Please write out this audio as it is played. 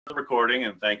the recording,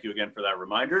 and thank you again for that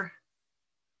reminder.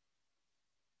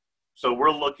 So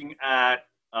we're looking at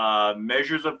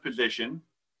measures of position.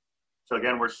 So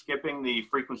again, we're skipping the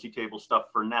frequency table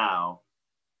stuff for now,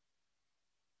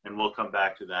 and we'll come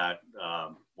back to that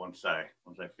once I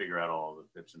figure out all the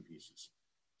bits and pieces.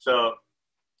 So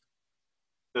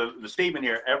the statement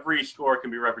here: every score can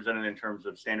be represented in terms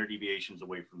of standard deviations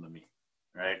away from the mean,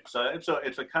 right? So it's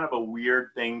a kind of a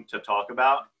weird thing to talk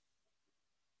about,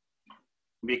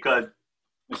 because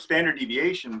the standard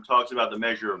deviation talks about the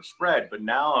measure of spread, but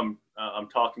now I'm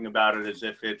talking about it as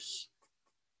if it's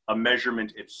a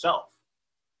measurement itself,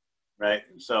 right?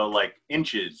 So like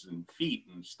inches and feet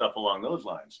and stuff along those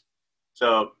lines.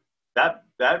 So that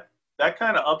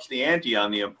kind of ups the ante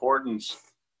on the importance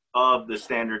of the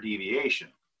standard deviation.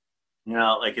 You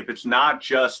know, like if it's not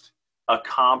just a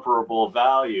comparable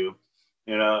value,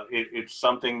 you know, it's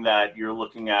something that you're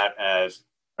looking at as,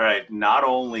 all right, not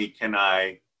only can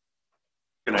I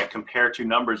compare two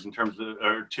numbers in terms of,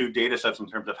 or two data sets in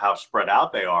terms of how spread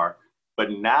out they are, but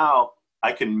now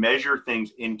I can measure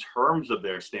things in terms of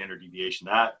their standard deviation.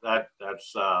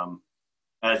 That's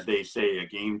as they say, a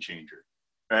game changer,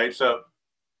 right? So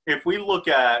if we look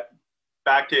at,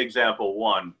 back to example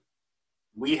one,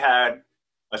 we had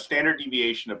a standard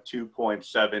deviation of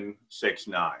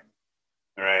 2.769,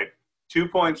 all right?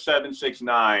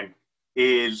 2.769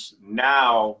 is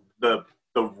now the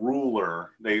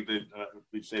ruler, they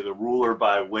say the ruler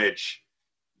by which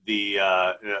the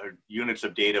units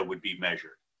of data would be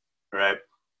measured, right?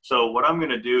 So what I'm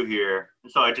going to do here,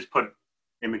 so I just put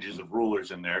images of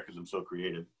rulers in there because I'm so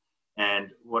creative.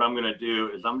 And what I'm going to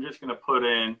do is I'm just going to put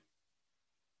in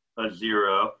a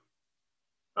 0.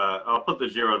 I'll put the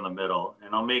 0 in the middle,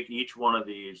 and I'll make each one of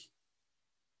these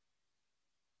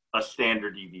a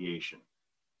standard deviation.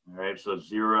 All right, so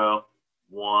 0,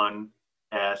 1,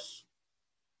 S,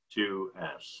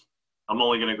 2S. I'm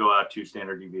only going to go out 2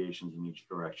 standard deviations in each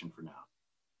direction for now,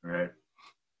 all right?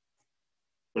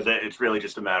 Because it's really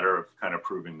just a matter of kind of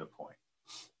proving the point,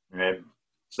 right?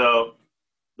 So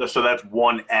that's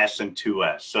 1S and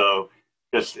 2S. So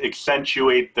just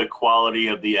accentuate the quality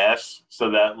of the S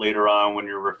so that later on when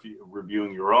you're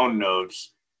reviewing your own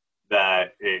notes,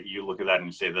 that you look at that and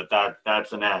you say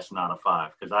that's an S, not a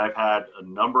 5. Because I've had a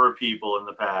number of people in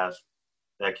the past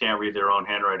that can't read their own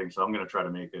handwriting, so I'm going to try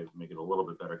to make it a little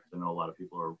bit better, because I know a lot of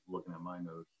people are looking at my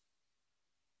notes.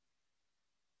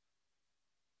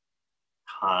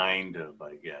 Kind of,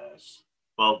 I guess.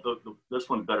 Well, this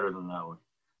one's better than that one.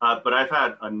 But I've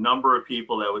had a number of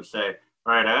people that would say,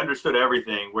 all right, I understood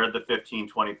everything. Where'd the 15,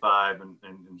 25,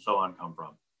 and so on come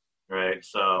from? Right?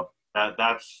 So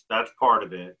that's part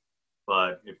of it.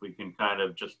 But if we can kind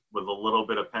of just with a little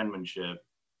bit of penmanship,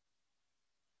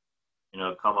 you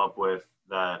know, come up with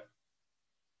that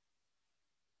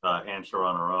answer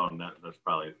on our own, that's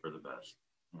probably for the best.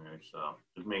 All right, so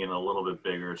just making it a little bit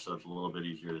bigger so it's a little bit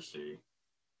easier to see.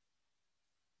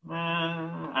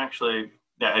 Actually,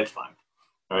 yeah, it's fine.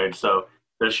 All right, so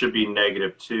this should be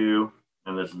 -2,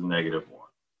 and this is -1. All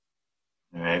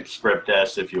right, script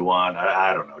S if you want.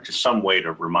 I don't know, just some way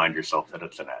to remind yourself that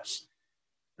it's an S.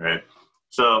 All right,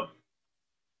 so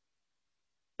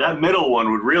that middle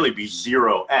one would really be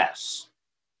 0S,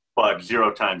 but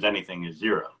 0 times anything is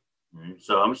 0. Right?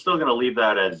 So I'm still going to leave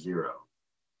that as 0.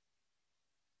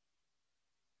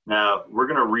 Now we're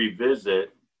going to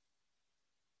revisit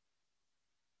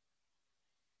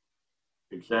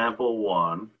example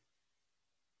 1,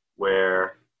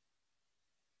 where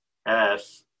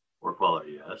S, or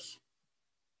quality S,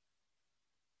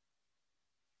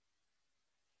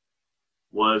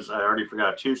 was, I already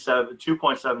forgot,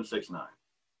 2.769.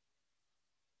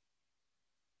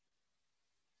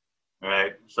 All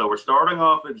right, so we're starting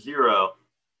off at 0.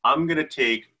 I'm going to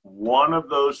take one of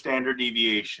those standard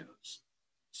deviations,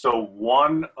 so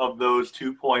one of those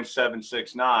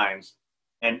 2.769s,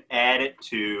 and add it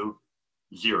to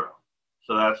 0.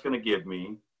 So that's going to give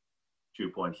me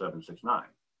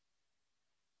 2.769.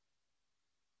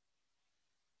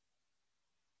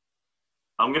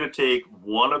 I'm going to take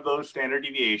one of those standard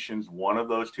deviations, one of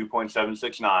those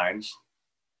 2.769s,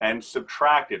 and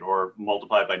subtract it, or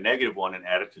multiply it by -1 and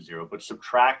add it to 0, but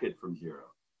subtract it from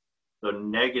 0. So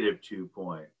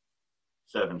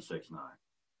 -2.769.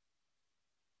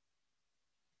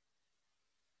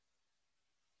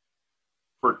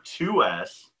 For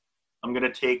 2S, I'm going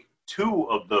to take 2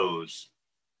 of those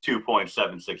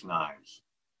 2.769s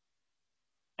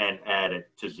and add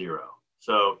it to 0.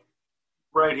 So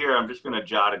right here, I'm just going to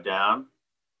jot it down.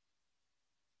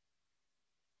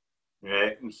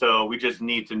 Okay, and so we just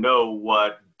need to know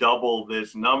what double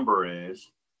this number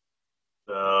is.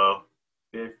 So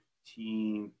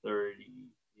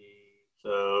 1538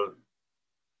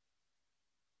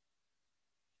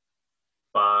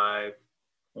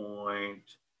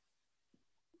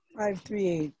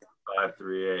 538.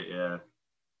 538, yeah.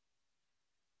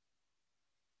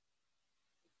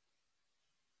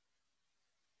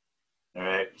 All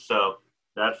right, so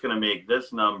that's going to make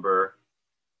this number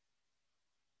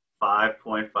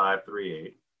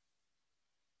 5.538.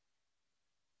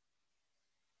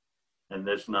 And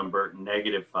this number,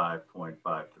 negative 5.538.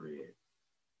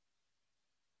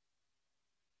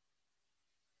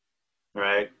 All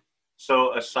right,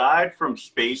 so aside from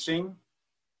spacing,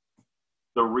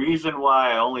 the reason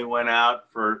why I only went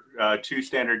out for 2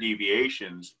 standard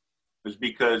deviations is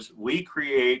because we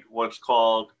create what's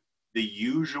called the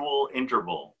usual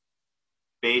interval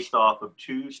based off of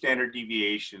 2 standard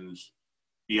deviations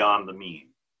beyond the mean,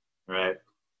 right?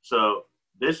 So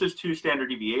this is 2 standard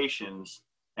deviations.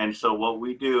 And so what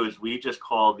we do is we just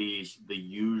call these the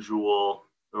usual,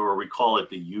 or we call it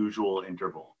the usual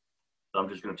interval. So I'm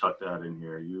just going to tuck that in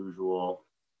here, usual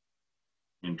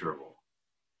interval.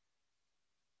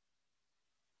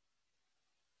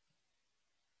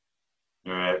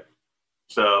 All right.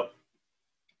 So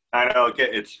I know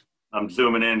I'm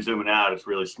zooming in, zooming out. It's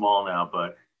really small now,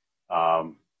 but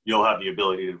you'll have the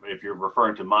ability to, if you're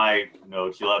referring to my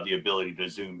notes, you'll have the ability to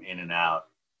zoom in and out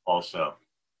also.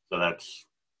 So that's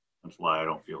why I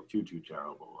don't feel too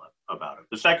terrible about it.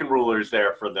 The second ruler is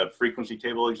there for the frequency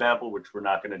table example, which we're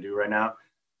not going to do right now.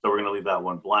 So we're going to leave that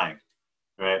one blank,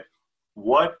 right?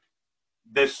 What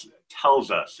this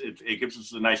tells us, it gives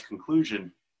us a nice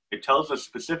conclusion. It tells us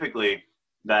specifically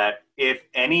that if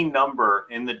any number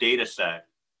in the data set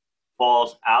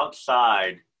falls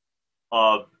outside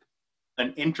of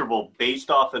an interval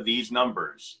based off of these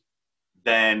numbers,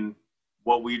 then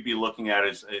what we'd be looking at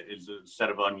is a set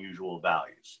of unusual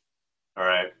values. All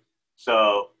right.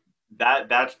 So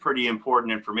that's pretty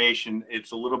important information.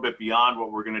 It's a little bit beyond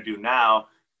what we're going to do now,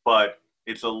 but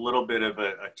it's a little bit of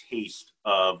a taste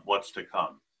of what's to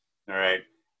come. All right.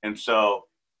 And so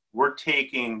we're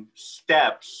taking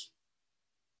steps,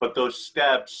 but those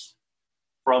steps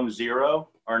from 0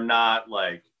 are not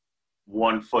like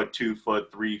 1 foot, 2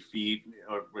 foot, 3 feet,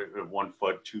 or 1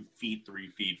 foot, 2 feet, 3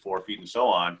 feet, 4 feet, and so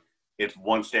on. It's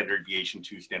 1 standard deviation,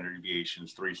 2 standard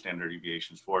deviations, 3 standard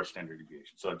deviations, 4 standard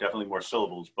deviations. So definitely more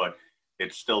syllables, but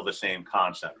it's still the same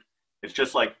concept. It's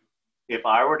just like if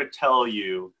I were to tell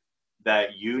you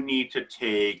that you need to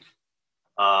take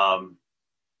 5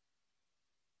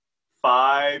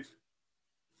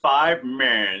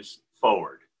 mans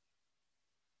forward.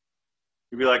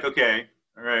 You'd be like, okay,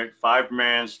 all right, 5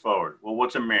 mans forward. Well,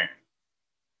 what's a man?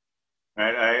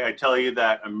 Right? I tell you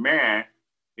that a man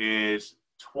is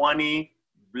 20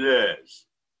 bleus.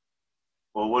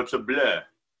 Well, what's a bleu?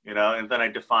 You know, and then I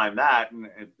define that,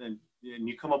 and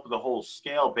you come up with a whole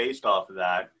scale based off of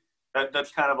that.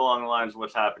 That's kind of along the lines of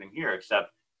what's happening here,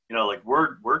 except, you know, like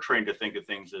we're trained to think of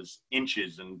things as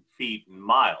inches and feet and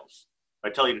miles.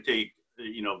 If I tell you to take,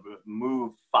 you know,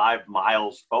 move 5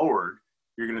 miles forward,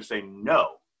 you're going to say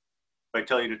no. If I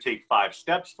tell you to take 5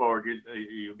 steps forward,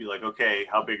 you'll be like, okay,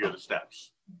 how big are the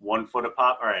steps? 1 foot a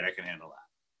pop? All right, I can handle that.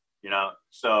 You know,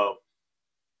 so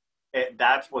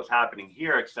that's what's happening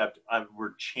here, except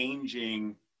we're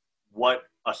changing what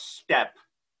a step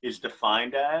is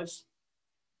defined as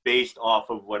based off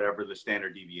of whatever the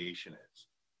standard deviation is.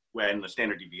 When the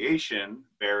standard deviation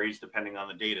varies depending on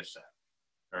the data set.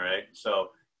 All right,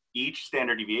 so each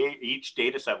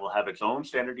data set will have its own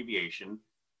standard deviation,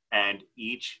 and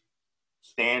each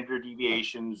data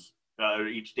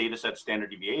set standard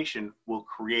deviation will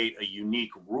create a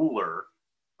unique ruler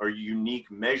or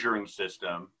unique measuring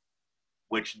system,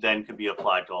 which then can be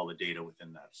applied to all the data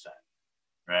within that set,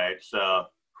 right? So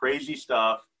crazy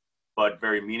stuff, but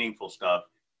very meaningful stuff.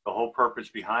 The whole purpose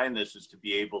behind this is to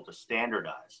be able to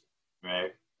standardize,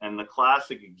 right? And the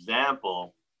classic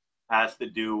example has to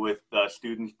do with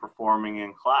students performing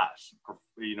in class,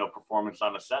 you know, performance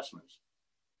on assessments.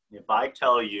 If I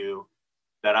tell you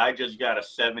that I just got a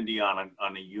 70 on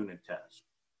a unit test,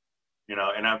 you know,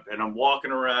 and I'm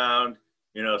walking around,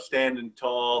 you know, standing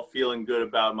tall, feeling good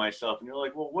about myself, and you're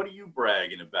like, well, what are you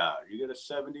bragging about? You got a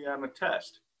 70 on a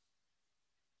test.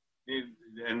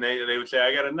 And they would say,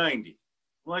 I got a 90.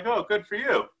 I'm like, oh, good for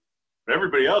you. But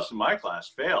everybody else in my class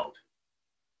failed.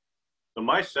 So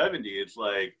my 70, it's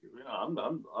like, you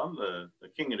know, I'm the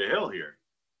king of the hill here,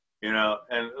 you know.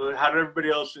 And how did everybody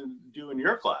else do in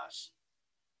your class?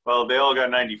 Well, they all got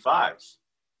 95s.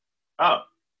 Oh,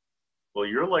 well,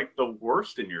 you're like the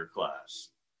worst in your class.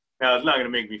 Now, it's not going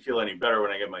to make me feel any better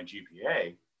when I get my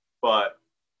GPA, but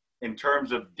in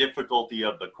terms of difficulty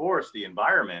of the course, the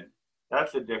environment,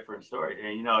 that's a different story.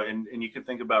 And, you know, and you can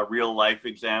think about real life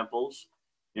examples.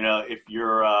 You know, if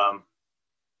you're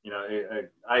You know,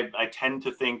 I tend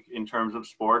to think in terms of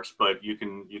sports, but you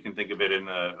can think of it in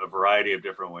a variety of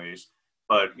different ways.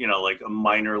 But you know, like a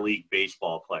minor league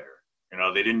baseball player, you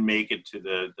know, they didn't make it to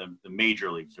the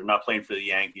major leagues. They're not playing for the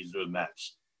Yankees or the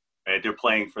Mets, right? They're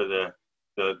playing for the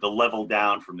level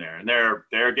down from there, and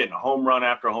they're getting home run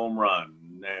after home run.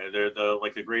 They're the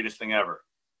like the greatest thing ever,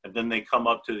 and then they come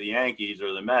up to the Yankees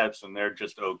or the Mets, and they're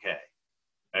just okay,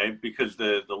 right? Because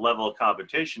the level of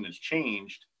competition has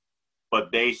changed, but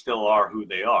they still are who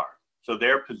they are. So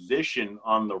their position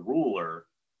on the ruler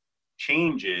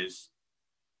changes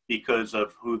because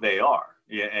of who they are,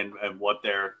 yeah, and what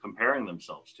they're comparing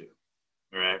themselves to,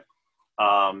 right?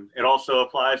 It also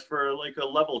applies for like a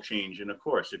level change in a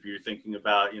course. If you're thinking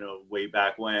about, you know, way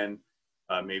back when,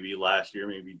 maybe last year,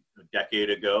 maybe a decade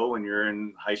ago, when you're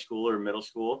in high school or middle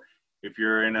school, if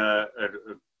you're in a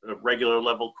regular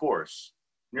level course,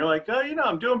 and you're like, oh, you know,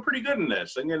 I'm doing pretty good in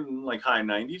this. I'm getting like high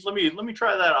 90s. Let me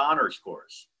try that honors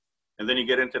course. And then you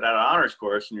get into that honors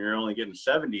course and you're only getting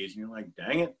 70s, and you're like,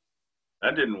 dang it,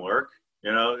 that didn't work.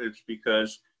 You know, it's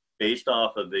because based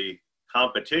off of the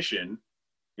competition,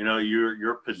 you know,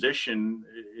 your position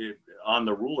on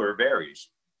the ruler varies.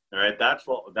 All right, that's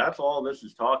all this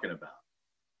is talking about.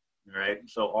 All right,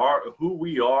 so who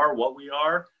we are, what we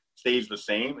are, stays the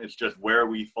same. It's just where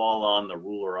we fall on the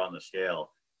ruler on the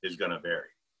scale is going to vary.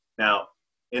 Now,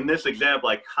 in this example,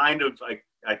 I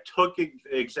took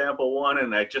example one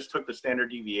and I just took the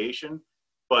standard deviation.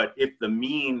 But if the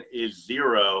mean is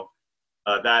 0,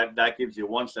 that gives you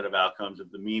one set of outcomes.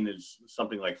 If the mean is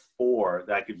something like 4,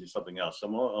 that gives you something else. So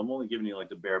I'm only giving you like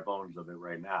the bare bones of it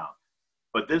right now.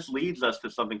 But this leads us to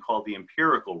something called the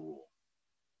empirical rule,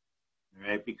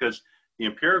 right? Because the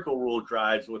empirical rule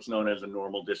drives what's known as a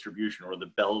normal distribution, or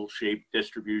the bell-shaped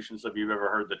distribution. So if you've ever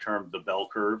heard the term the bell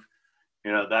curve,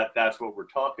 you know, that's what we're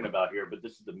talking about here, but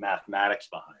this is the mathematics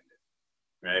behind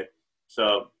it, right?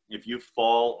 So if you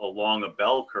fall along a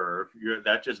bell curve,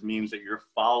 that just means that you're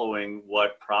following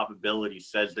what probability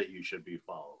says that you should be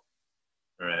following,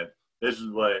 right? This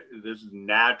is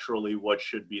naturally what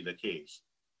should be the case.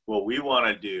 What we want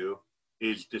to do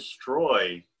is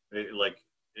destroy, like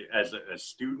as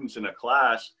students in a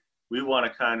class, we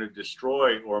want to kind of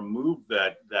destroy or move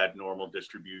that normal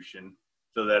distribution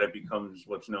so that it becomes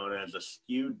what's known as a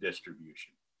skewed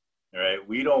distribution. All right,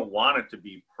 we don't want it to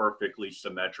be perfectly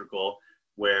symmetrical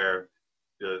where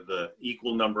the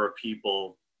equal number of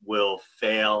people will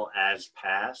fail as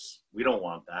pass. We don't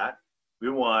want that. We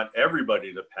want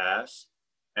everybody to pass.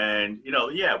 And, you know,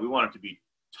 yeah, we want it to be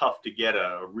tough to get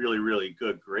a really, really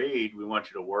good grade. We want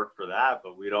you to work for that,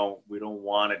 but we don't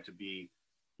want it to be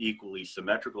equally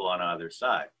symmetrical on either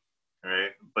side. All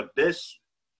right, but this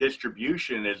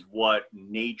distribution is what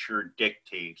nature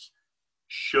dictates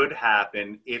should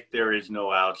happen if there is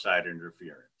no outside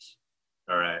interference.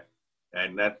 All right.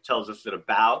 And that tells us that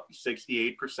about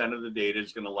 68% of the data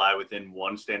is going to lie within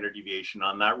one standard deviation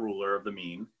on that ruler of the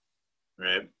mean,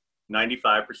 right?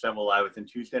 95% will lie within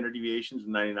 2 standard deviations,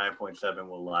 and 99.7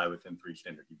 will lie within 3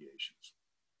 standard deviations.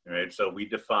 All right. So we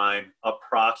define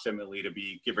approximately to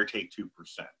be give or take 2%.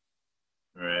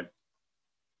 All right.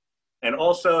 And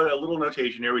also a little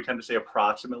notation here, we tend to say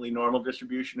approximately normal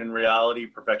distribution. In reality,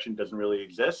 perfection doesn't really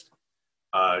exist.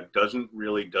 Doesn't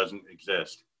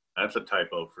exist. That's a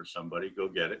typo for somebody, go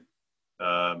get it.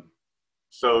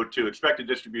 So to expect a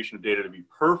distribution of data to be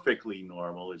perfectly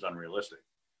normal is unrealistic,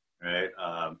 right?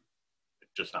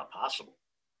 It's just not possible.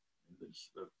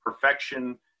 The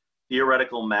perfection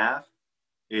theoretical math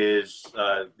is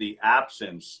the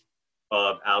absence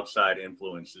of outside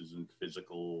influences in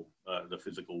the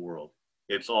physical world.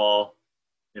 It's all,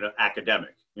 you know,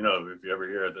 academic. You know, if you ever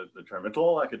hear the term, it's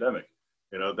all academic.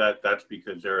 You know, that's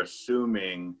because they're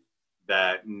assuming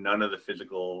that none of the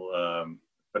physical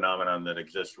phenomenon that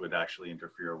exists would actually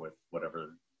interfere with whatever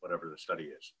the study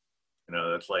is. You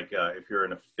know, it's like if you're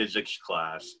in a physics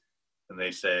class and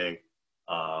they say,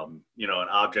 you know, an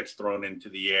object's thrown into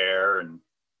the air and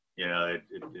you know,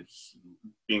 it's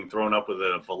being thrown up with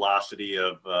a velocity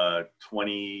of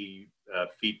 20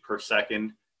 feet per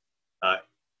second.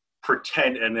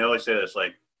 Pretend, and they always say this,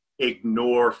 like,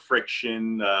 ignore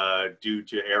friction due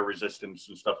to air resistance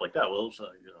and stuff like that. Well, so,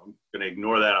 you know, I'm going to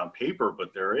ignore that on paper,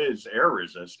 but there is air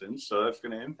resistance, so that's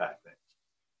going to impact things,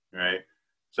 right?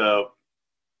 So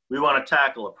we want to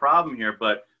tackle a problem here,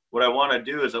 but what I want to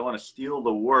do is I want to steal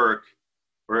the work,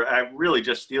 or I really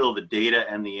just steal the data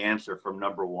and the answer from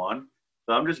number 1.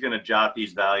 So I'm just going to jot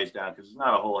these values down because it's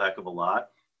not a whole heck of a lot.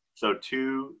 So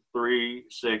 2, 3,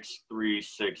 6, 3,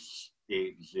 6,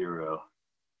 8, 0.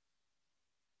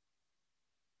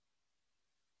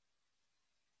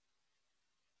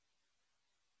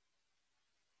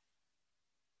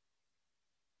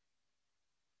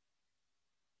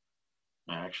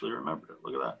 I actually remembered it.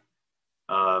 Look at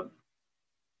that.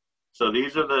 So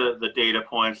these are the data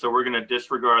points. So we're going to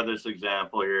disregard this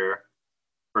example here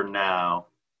for now.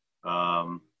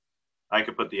 I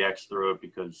could put the X through it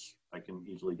because I can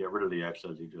easily get rid of the X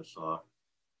as you just saw.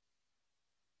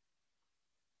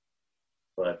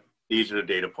 But these are the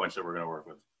data points that we're going to work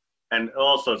with. And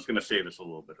also it's going to save us a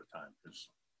little bit of time because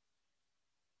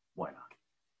why not?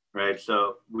 Right,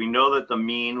 so we know that the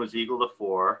mean was equal to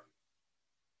 4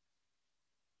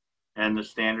 and the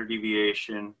standard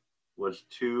deviation was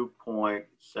 2.769.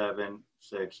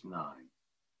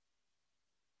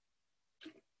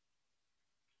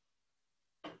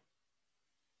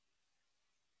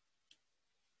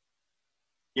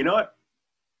 You know what?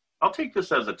 I'll take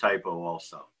this as a typo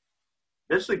also.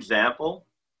 This example,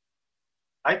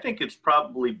 I think it's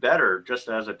probably better just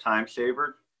as a time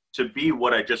saver to be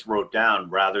what I just wrote down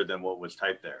rather than what was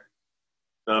typed there.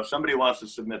 So if somebody wants to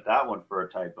submit that one for a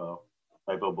typo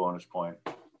bonus point,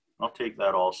 I'll take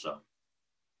that also.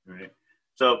 Right?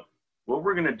 So what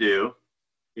we're going to do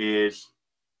is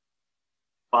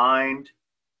find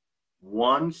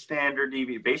one standard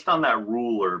deviation, based on that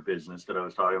ruler business that I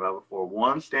was talking about before,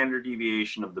 one standard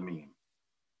deviation of the mean,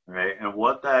 right? And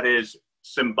what that is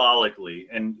symbolically,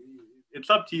 and it's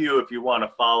up to you if you want to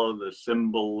follow the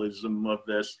symbolism of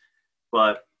this,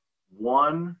 but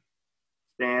one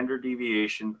standard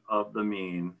deviation of the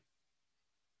mean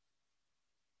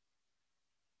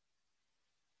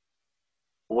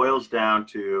boils down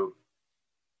to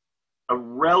a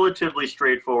relatively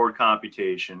straightforward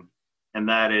computation, and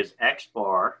that is X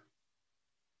bar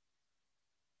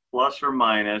plus or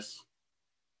minus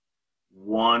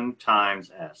 1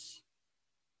 times S.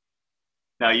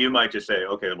 Now you might just say,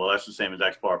 okay, well, that's the same as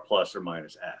X bar plus or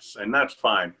minus S, and that's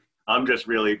fine. I'm just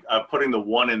really putting the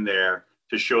 1 in there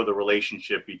to show the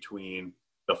relationship between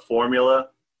the formula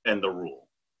and the rule,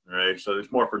 right? So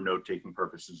it's more for note-taking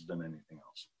purposes than anything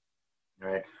else,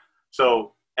 right?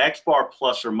 So X bar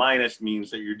plus or minus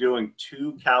means that you're doing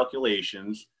 2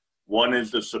 calculations. One is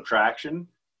the subtraction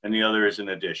and the other is an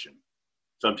addition.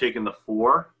 So I'm taking the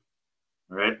 4,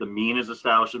 right? The mean is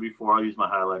established before. I'll use my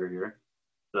highlighter here.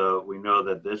 So we know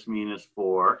that this mean is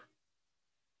 4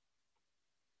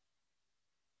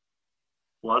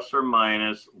 plus or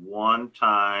minus 1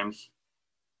 times,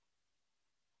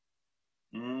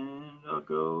 and I'll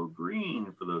go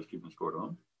green for those keeping score at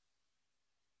home,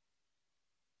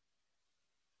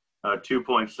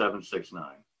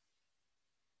 2.769.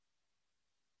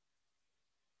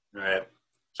 All right,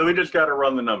 so we just got to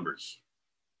run the numbers.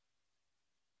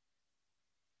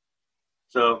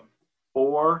 So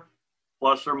 4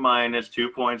 plus or minus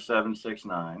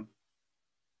 2.769.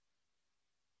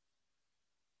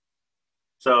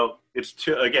 So it's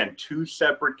again, 2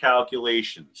 separate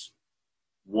calculations.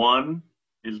 One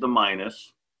is the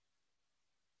minus.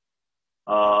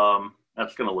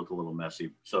 That's going to look a little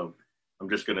messy, so I'm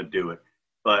just going to do it.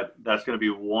 But that's going to be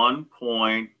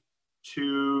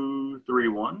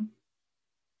 1.231.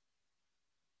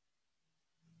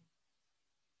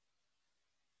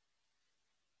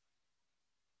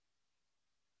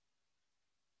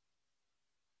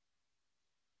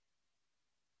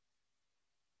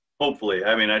 Hopefully.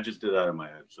 I mean, I just did that in my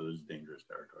head, so this is dangerous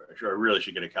territory. I really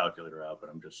should get a calculator out, but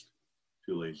I'm just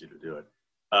too lazy to do it.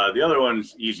 The other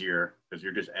one's easier because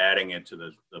you're just adding it to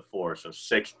the 4, so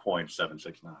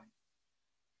 6.769.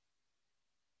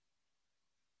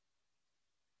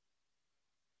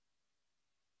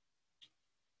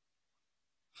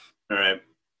 All right.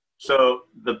 So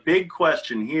the big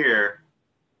question here,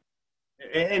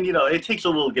 and you know, it takes a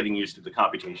little getting used to the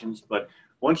computations, but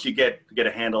once you get a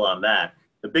handle on that,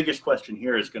 the biggest question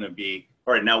here is going to be,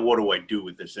 all right, now what do I do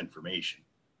with this information?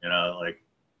 You know, like,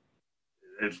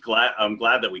 I'm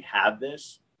glad that we have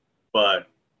this, but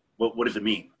what does it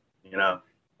mean? You know,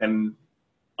 and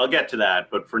I'll get to that,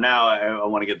 but for now, I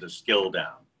want to get the skill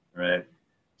down, right?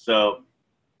 So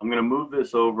I'm going to move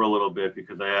this over a little bit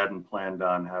because I hadn't planned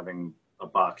on having a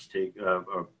box take a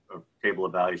table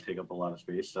of values take up a lot of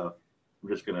space. So I'm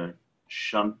just going to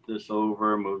shunt this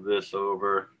over, move this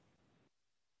over.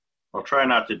 I'll try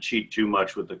not to cheat too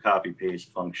much with the copy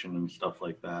paste function and stuff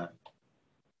like that.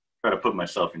 Try to put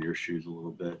myself in your shoes a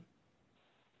little bit.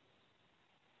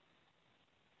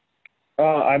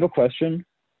 I have a question.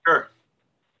 Sure.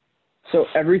 So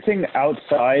everything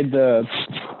outside the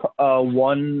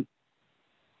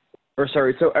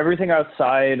so everything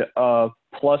outside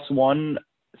 +1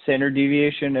 standard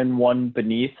deviation and 1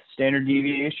 beneath standard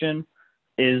deviation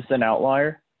is an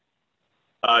outlier?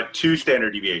 2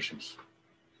 standard deviations.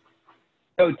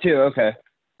 Oh, 2, okay.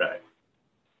 Right.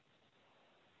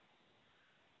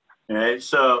 All right,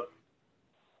 so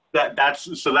That's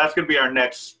going to be our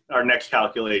next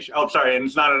calculation. Oh, sorry, and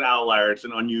it's not an outlier; it's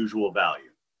an unusual value.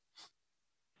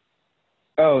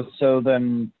 Oh, so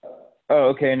then, oh,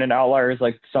 okay, and an outlier is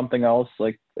like something else,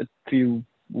 like a few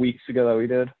weeks ago that we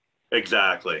did.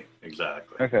 Exactly.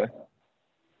 Okay.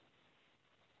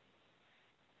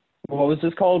 What was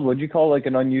this called? What'd you call like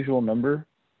an unusual number?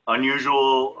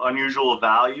 Unusual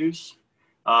values,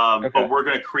 Okay. but we're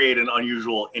going to create an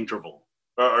unusual interval,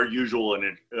 or a usual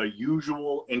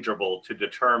interval to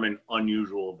determine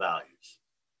unusual values.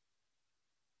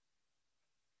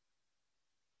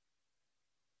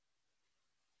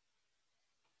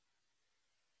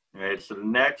 All right, so the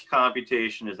next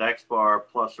computation is x bar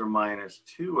plus or minus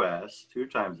 2s, 2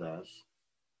 times s.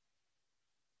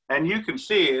 And you can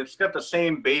see it's got the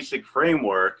same basic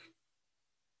framework.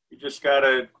 You just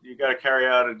gotta carry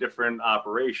out a different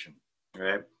operation,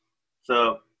 right?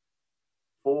 So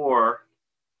 4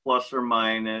 plus or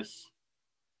minus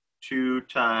 2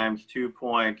 times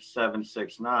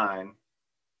 2.769.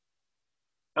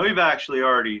 And we've actually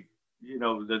already,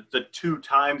 the 2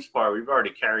 times part, we've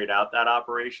already carried out that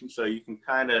operation. So you can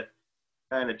kind of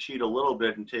cheat a little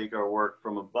bit and take our work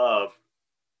from above.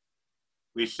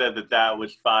 We said that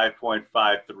was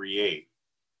 5.538.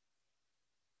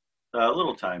 A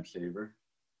little time saver. Of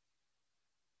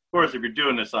course, if you're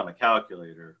doing this on a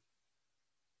calculator,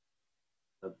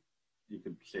 you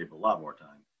could save a lot more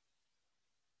time.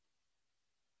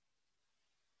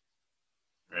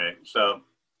 Right, so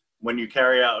when you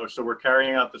we're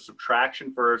carrying out the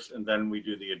subtraction first, and then we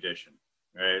do the addition,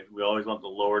 right? We always want the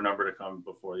lower number to come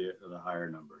before the higher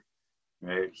number,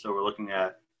 right? So we're looking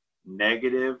at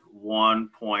negative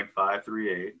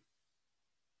 1.538,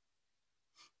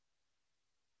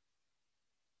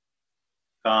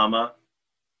 comma,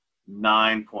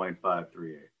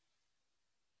 9.538.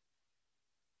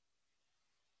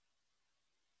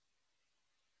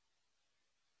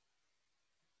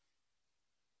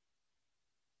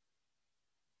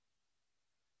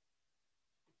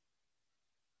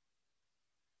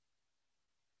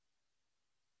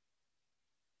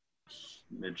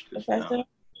 Professor?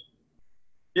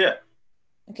 Yeah.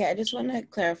 Okay, I just want to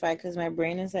clarify because my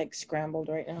brain is like scrambled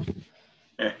right now.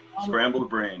 Yeah, scrambled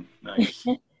brain. Nice.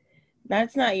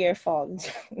 That's not your fault.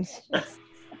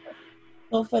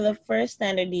 So for the first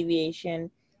standard deviation,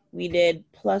 we did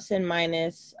plus and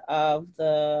minus of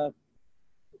the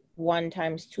 1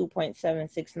 times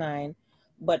 2.769.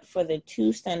 But for the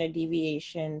 2 standard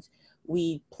deviations,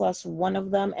 we plus one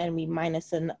of them and we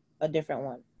minus a different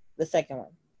one, the second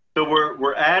one. So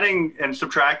we're adding and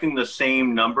subtracting the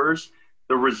same numbers.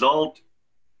 The result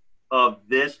of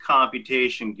this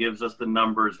computation gives us the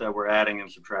numbers that we're adding and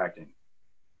subtracting.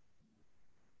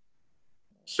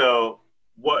 So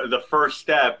what the first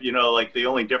step, like the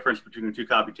only difference between the two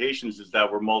computations is that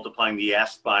we're multiplying the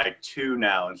s by 2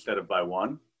 now instead of by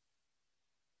 1.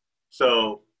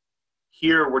 So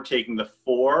here we're taking the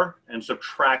 4 and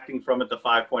subtracting from it the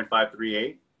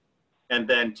 5.538. And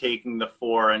then taking the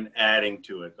 4 and adding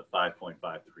to it the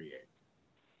 5.538.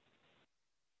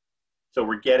 So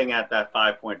we're getting at that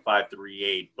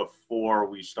 5.538 before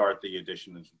we start the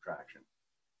addition and subtraction.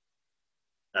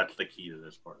 That's the key to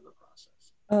this part of the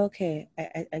process. Okay,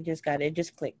 I just got it. It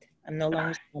just clicked. I'm no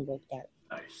longer scrambled. Got it.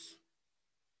 Nice.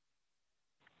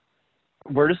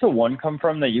 Where does the 1 come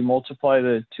from that you multiply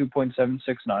the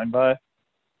 2.769 by?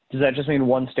 Does that just mean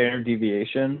 1 standard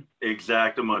deviation?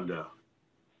 Exactamundo.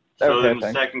 So okay, in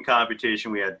the second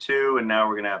computation, we had 2, and now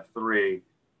we're going to have 3.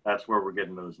 That's where we're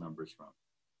getting those numbers from.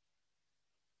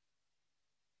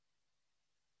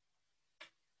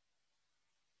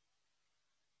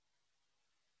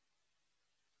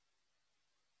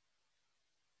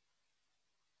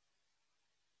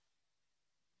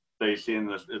 So you see in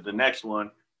the next one,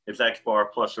 it's x bar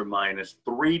plus or minus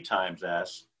 3 times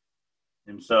s.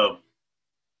 And so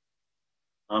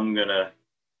I'm going to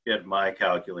get my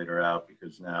calculator out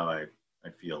because now I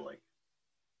feel like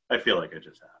I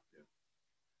just have to.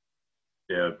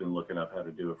 Yeah, I've been looking up how to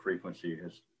do a frequency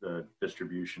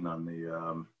distribution on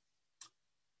the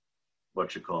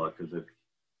because it's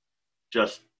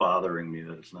just bothering me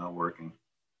that it's not working.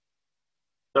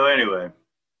 So anyway,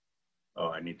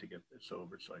 I need to get this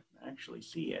over so I can actually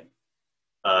see it.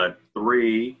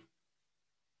 3,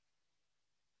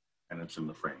 and it's in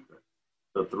the frame.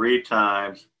 So 3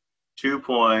 times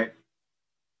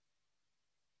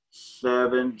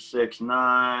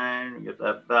 2.769, get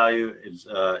that value is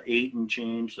 8 and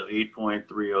change, so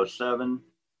 8.307.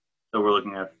 So we're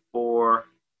looking at 4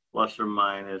 plus or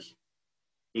minus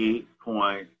 8.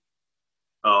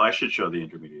 I should show the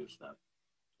intermediate step.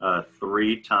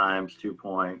 3 times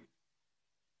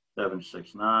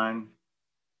 2.769,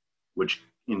 which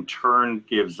in turn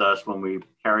gives us, when we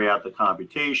carry out the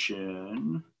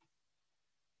computation,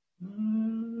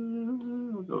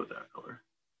 we'll go with that color.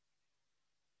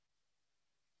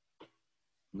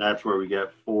 And that's where we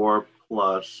get 4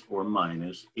 plus or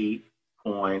minus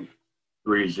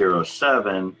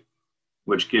 8.307,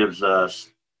 which gives us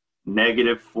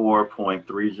negative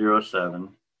 4.307,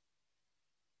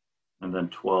 and then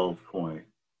 12.307.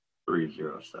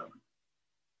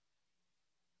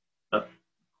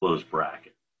 Close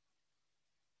bracket.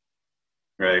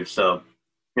 Right, so,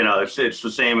 you know, it's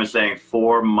the same as saying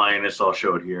 4 minus, I'll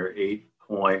show it here,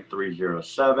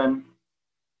 8.307,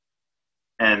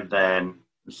 and then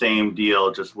the same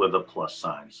deal just with a plus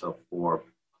sign. So 4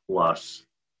 plus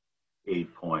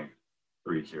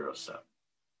 8.307.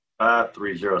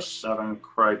 307,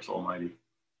 Christ almighty.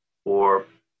 4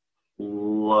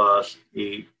 plus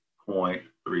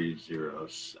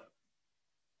 8.307.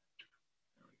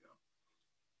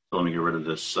 So let me get rid of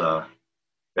this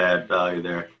bad value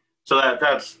there. So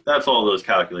that's all those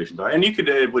calculations are. And you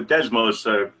could, with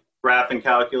Desmos, graphing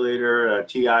calculator,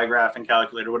 TI graphing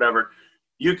calculator, whatever,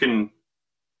 you can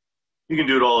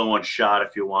do it all in one shot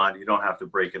if you want. You don't have to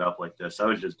break it up like this. I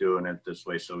was just doing it this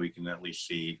way so we can at least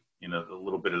see, you know, a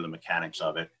little bit of the mechanics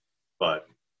of it. But,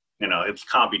 you know, it's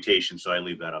computation, so I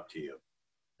leave that up to you.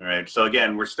 All right. So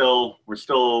again, we're still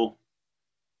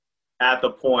at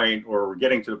the point, or we're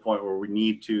getting to the point where we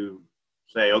need to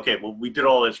say, okay, well, we did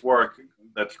all this work.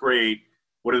 That's great.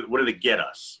 What did it get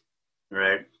us? All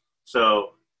right.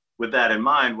 So with that in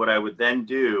mind, what I would then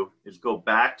do is go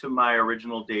back to my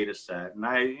original data set,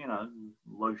 and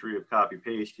luxury of copy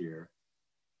paste here,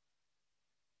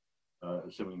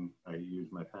 assuming I use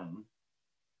my pen.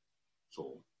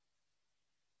 Sold.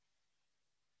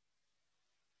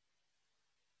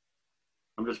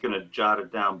 I'm just going to jot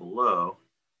it down below.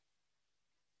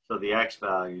 So the X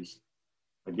values,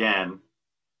 again,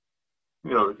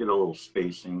 get a little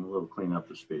spacing, clean up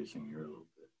the spacing here a little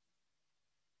bit.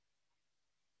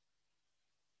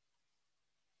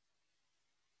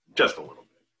 Just a little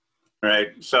bit, right?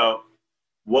 So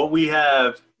what we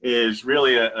have is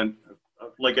really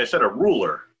like I said, a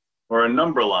ruler or a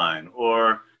number line,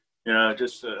 or, you know,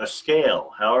 just a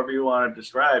scale, however you want to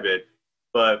describe it.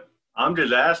 But I'm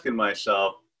just asking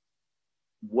myself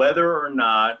whether or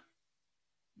not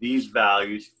these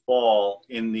values fall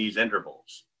in these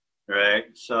intervals, right?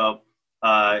 So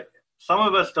some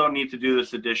of us don't need to do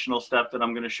this additional step that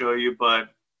I'm going to show you, but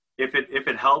if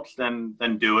it helps, then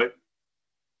do it.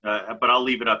 But I'll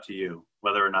leave it up to you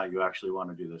whether or not you actually want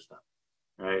to do this step,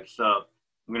 right? So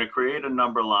I'm going to create a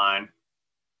number line,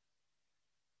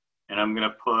 and I'm going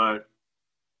to put,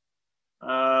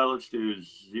 let's do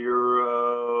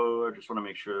 0. I just want to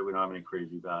make sure that we don't have any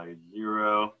crazy values.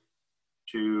 0,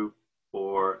 2,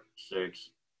 4, 6,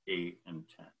 8, and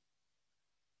 10.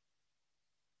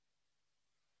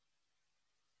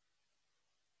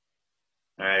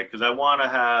 All right, because I want to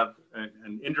have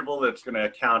an interval that's going to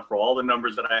account for all the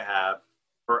numbers that I have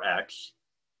for X,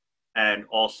 and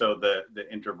also the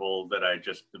interval that I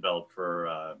just developed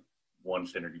for one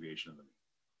standard deviation of the mean.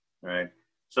 All right,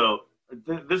 so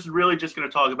this is really just going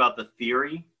to talk about the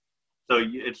theory. So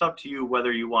it's up to you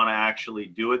whether you want to actually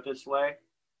do it this way.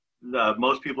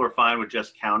 Most people are fine with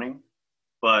just counting,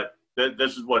 but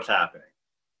this is what's happening.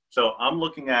 So I'm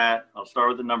looking at, I'll start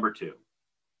with the number 2.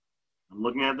 I'm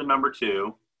looking at the number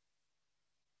 2,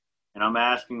 and I'm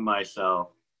asking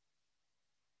myself,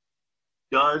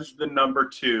 does the number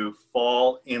 2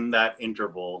 fall in that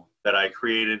interval that I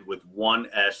created with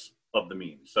 1s of the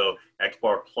mean? So X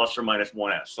bar plus or minus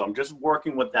 1s. So I'm just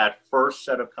working with that first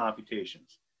set of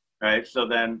computations, right? So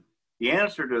then the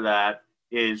answer to that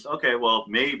is, okay, well,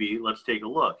 maybe let's take a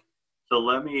look. So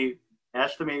let me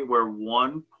estimate where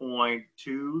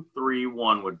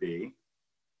 1.231 would be.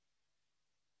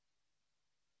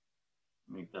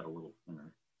 Make that a little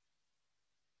thinner.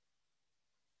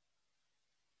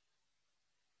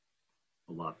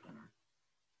 A lot thinner.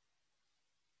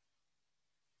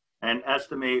 And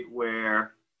estimate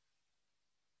where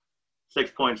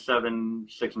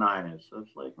 6.769 is. So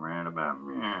it's like right about,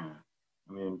 I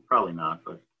mean, probably not,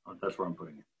 but that's where I'm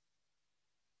putting it.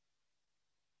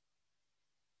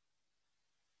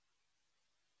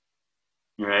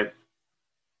 All right.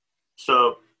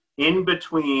 So in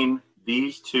between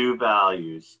these two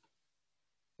values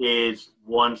is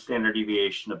one standard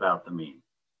deviation about the mean,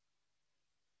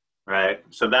 right?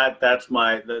 So that's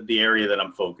the area that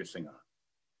I'm focusing on.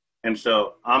 And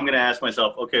so I'm going to ask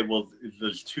myself, okay, well,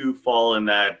 does 2 fall in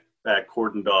that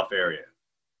cordoned off area?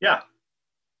 Yeah,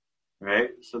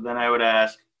 right? So then I would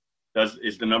ask,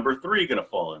 is the number 3 going to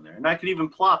fall in there? And I could even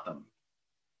plot them.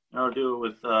 I'll do it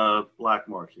with black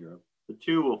marks here. The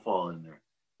 2 will fall in there.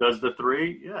 Does the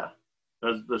 3? Yeah.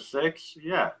 Does the 6?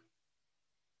 Yeah.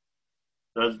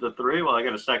 Does the 3? Well, I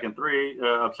got a second 3.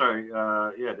 I'm sorry.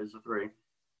 Yeah, it is a 3.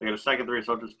 I got a second 3,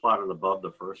 so I'll just plot it above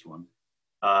the first one.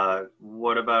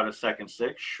 What about a second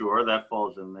 6? Sure, that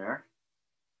falls in there.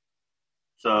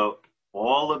 So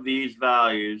all of these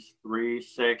values, 3,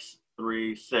 6,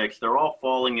 3, 6, they're all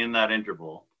falling in that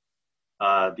interval.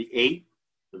 The 8,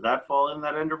 does that fall in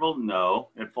that interval? No,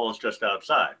 it falls just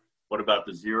outside. What about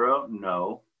the 0?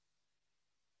 No.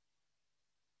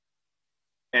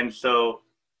 And so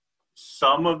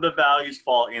some of the values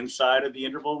fall inside of the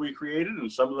interval we created and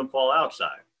some of them fall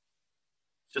outside.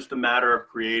 It's just a matter of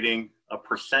creating a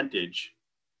percentage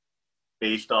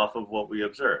based off of what we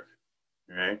observed,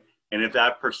 right? And if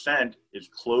that percent is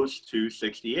close to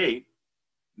 68,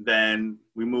 then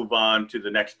we move on to the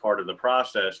next part of the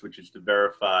process, which is to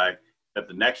verify that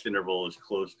the next interval is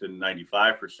close to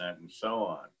 95% and so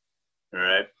on, all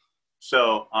right?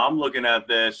 So I'm looking at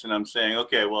this and I'm saying,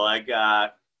 okay, well, I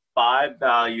got 5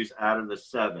 values out of the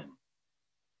 7,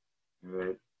 all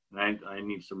right? And I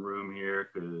need some room here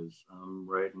because I'm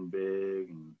writing big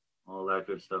and all that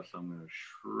good stuff. So I'm going to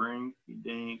shrink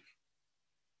dink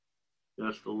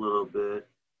just a little bit.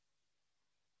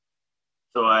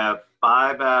 So I have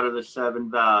 5 out of the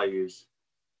 7 values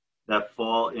that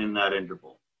fall in that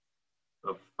interval.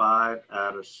 So 5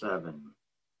 out of 7.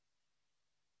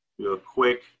 Do a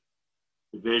quick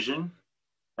division.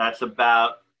 That's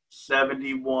about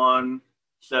 71,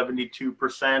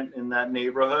 72% in that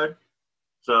neighborhood.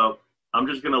 So I'm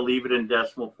just going to leave it in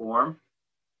decimal form.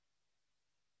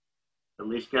 At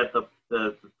least get the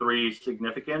 3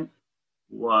 significant.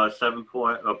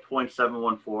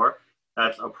 0.714.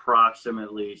 That's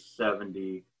approximately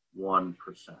 71%.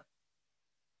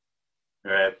 All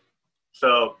right.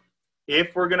 So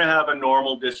if we're going to have a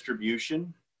normal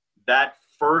distribution, that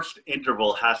first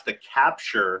interval has to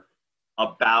capture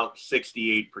about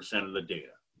 68% of the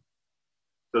data.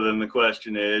 So then the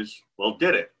question is, well,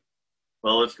 did it?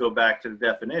 Well, let's go back to the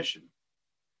definition.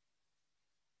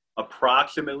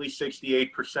 Approximately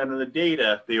 68% of the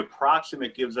data, the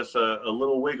approximate gives us a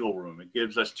little wiggle room. It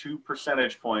gives us 2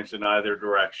 percentage points in either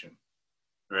direction,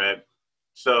 right?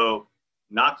 So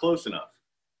not close enough,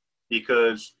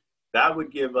 because that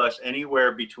would give us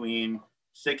anywhere between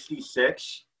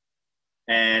 66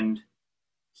 and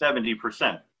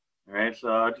 70%, all right? So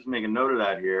I'll just make a note of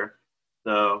that here.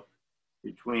 So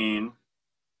between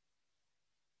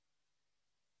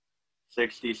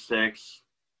 66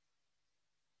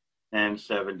 and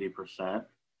 70%,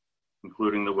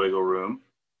 including the wiggle room.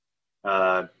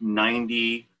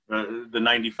 90, the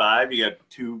 95, you got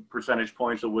 2 percentage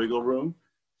points of wiggle room.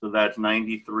 So that's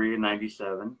 93 and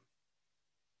 97.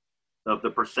 So if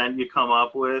the percent you come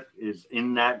up with is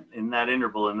in that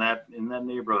interval, in that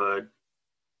neighborhood,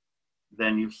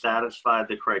 then you've satisfied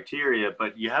the criteria,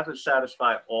 but you have to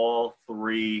satisfy all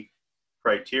 3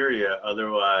 criteria,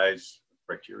 otherwise,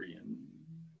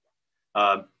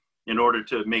 in order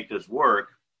to make this work.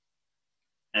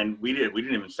 And we didn't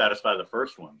even satisfy the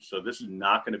first one. So this is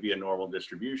not going to be a normal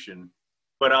distribution,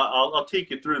 but I'll take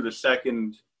you through the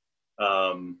second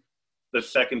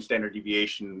standard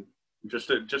deviation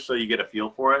just so you get a feel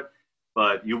for it,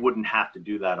 but you wouldn't have to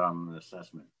do that on an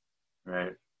assessment,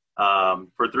 right?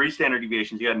 For 3 standard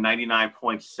deviations, you got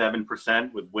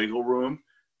 99.7% with wiggle room.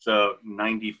 So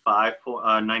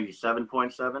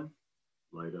 97.7,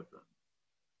 light up that.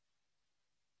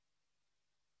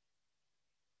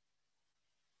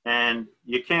 And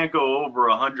you can't go over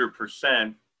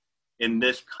 100% in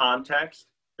this context.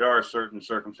 There are certain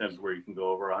circumstances where you can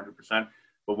go over 100%,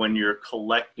 but when you're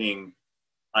collecting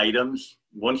items,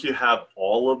 once you have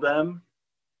all of them,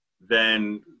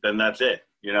 then that's it,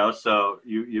 you know? So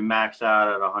you max out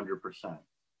at 100%,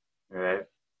 right?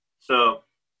 So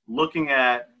looking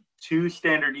at 2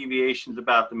 standard deviations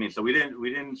about the mean. So we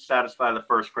didn't satisfy the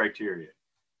first criteria,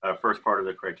 first part of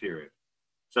the criteria.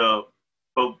 So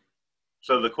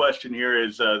the question here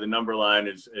is the number line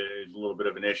is a little bit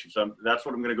of an issue. So that's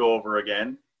what I'm going to go over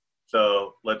again.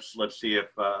 So let's see if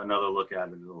another look at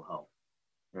it will help.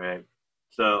 All right.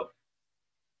 So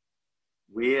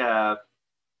we have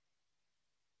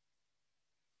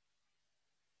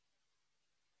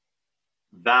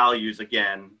values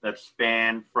again that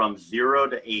span from 0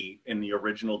 to 8 in the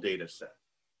original data set.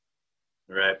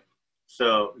 All right.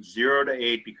 So 0 to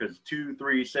 8, because 2,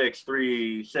 3, 6,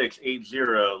 3, 6, 8,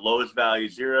 0, lowest value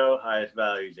 0, highest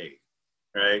value is 8,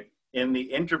 right? In the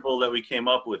interval that we came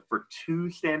up with for 2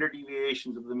 standard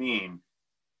deviations of the mean,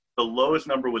 the lowest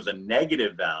number was a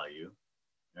negative value,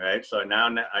 right? So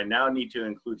I now need to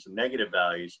include some negative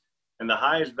values, and the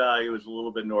highest value is a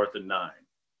little bit north of 9.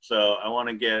 So I want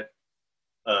to get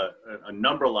a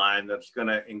number line that's going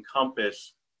to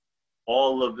encompass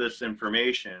all of this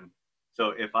information.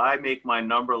 So if I make my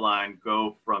number line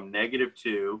go from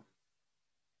 -2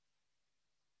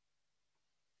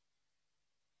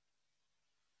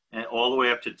 and all the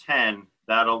way up to 10,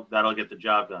 that'll get the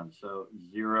job done. So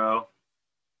 0,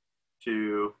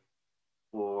 2,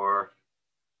 4,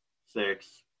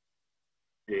 6,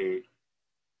 8,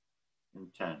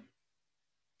 and 10.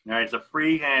 All right, it's a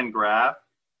freehand graph,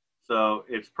 so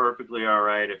it's perfectly all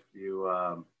right if you're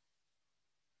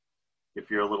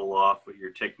a little off with your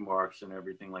tick marks and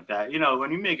everything like that. You know,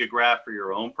 when you make a graph for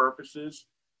your own purposes,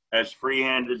 as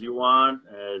freehand as you want,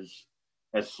 as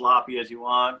sloppy as you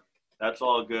want, that's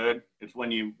all good. It's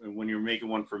when you're making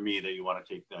one for me that you want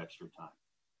to take the extra time,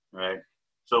 right?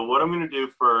 So what I'm going to do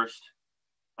first,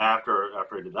 after I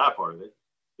did that part of it,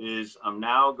 is I'm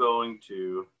now going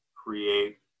to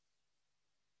create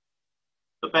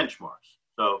the benchmarks.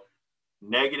 So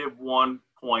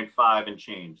 -1.5 and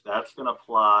change. That's going to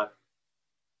plot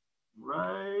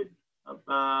right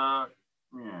about,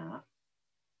 yeah.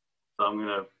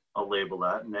 So I'll label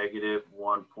that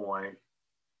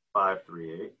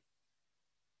 -1.538.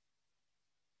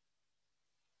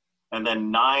 And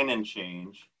then 9 and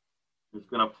change is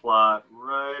going to plot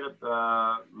right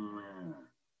about, yeah.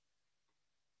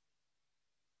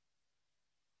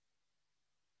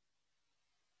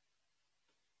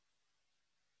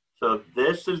 So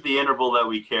this is the interval that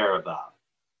we care about,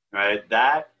 right?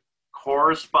 That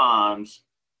corresponds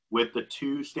with the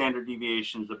 2 standard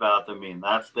deviations about the mean.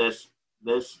 That's this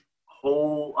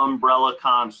whole umbrella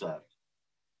concept.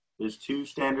 There's 2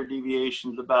 standard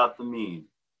deviations about the mean.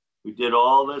 We did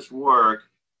all this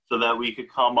work so that we could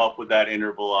come up with that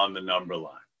interval on the number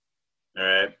line, all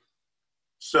right?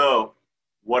 So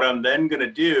what I'm then going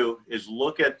to do is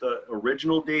look at the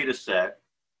original data set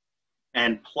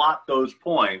and plot those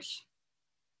points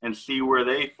and see where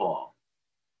they fall.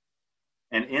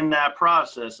 And in that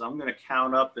process, I'm going to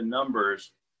count up the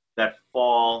numbers that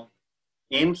fall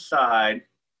inside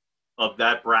of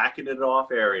that bracketed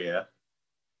off area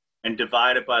and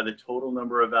divide it by the total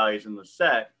number of values in the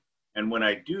set. And when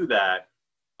I do that,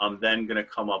 I'm then going to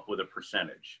come up with a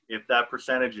percentage. If that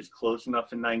percentage is close enough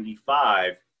to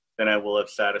 95, then I will have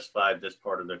satisfied this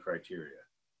part of the criteria,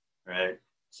 right?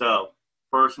 So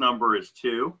first number is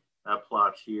 2, that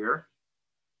plots here.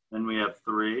 Then we have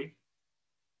 3,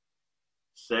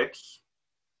 6,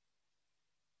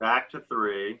 back to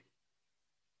 3,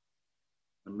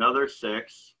 another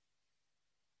 6,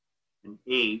 an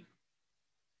 8,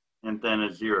 and then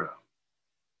a 0.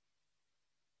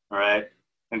 All right,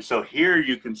 and so here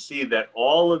you can see that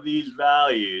all of these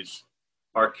values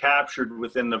are captured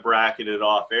within the bracketed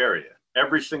off area.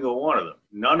 Every single one of them.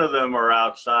 None of them are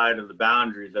outside of the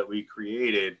boundaries that we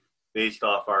created based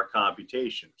off our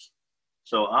computations.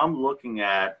 So I'm looking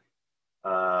at,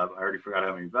 I already forgot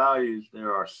how many values.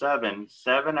 There are 7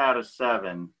 out of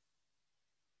 7.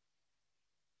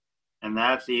 And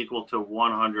that's equal to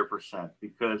 100%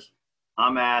 because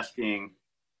I'm asking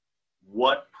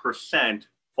what percent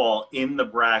fall in the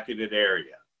bracketed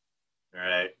area, all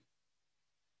right,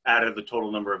 out of the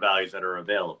total number of values that are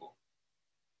available.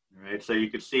 All right, so you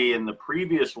can see in the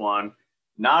previous one,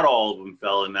 not all of them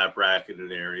fell in that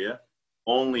bracketed area.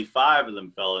 Only 5 of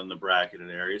them fell in the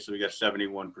bracketed area, so we got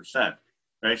 71%.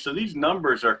 Right, so these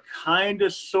numbers are kind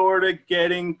of sort of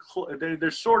getting,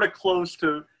 they're sort of close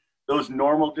to those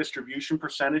normal distribution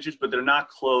percentages, but they're not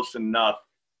close enough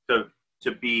to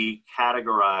be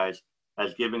categorized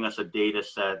as giving us a data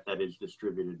set that is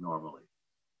distributed normally.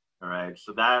 All right,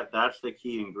 so that's the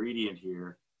key ingredient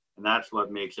here, and that's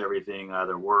what makes everything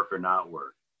either work or not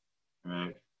work. All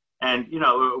right, and you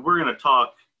know, we're going to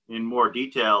talk in more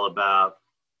detail about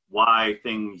why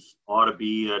things ought to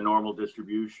be a normal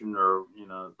distribution, or you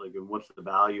know, like what's the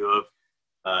value of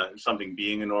something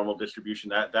being a normal distribution.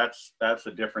 That's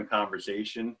a different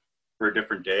conversation for a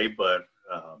different day, but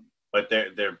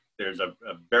there's a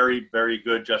very, very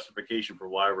good justification for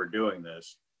why we're doing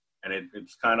this. And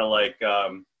it's kind of like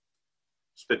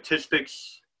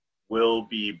statistics will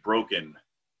be broken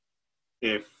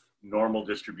if normal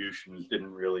distributions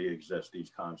didn't really exist,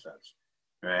 these concepts,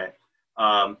 right?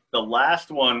 The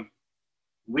last one,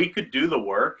 we could do the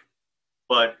work,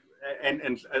 but,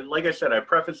 and like I said, I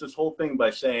preface this whole thing by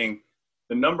saying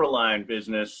the number line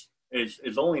business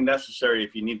is only necessary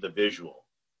if you need the visual,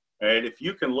 right? If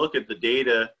you can look at the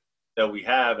data that we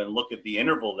have and look at the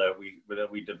interval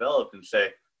that we developed and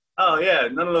say, oh yeah,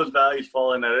 none of those values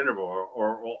fall in that interval,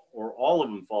 or all of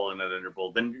them fall in that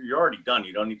interval, then you're already done.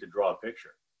 You don't need to draw a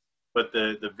picture. But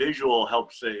the visual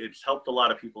helps. It's helped a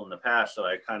lot of people in the past, so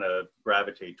I kind of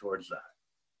gravitate towards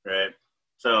that. right?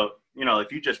 So, you know,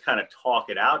 if you just kind of talk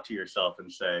it out to yourself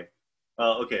and say,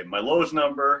 okay, my lowest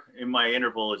number in my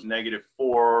interval is negative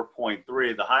 4.3.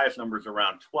 The highest number is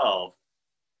around 12.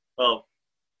 Well,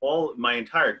 all my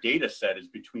entire data set is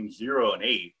between 0 and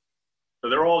 8. So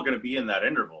they're all going to be in that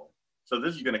interval. So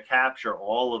this is going to capture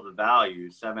all of the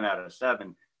values, 7 out of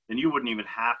 7. Then you wouldn't even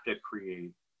have to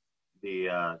create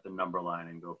the number line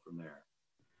and go from there.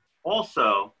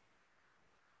 Also,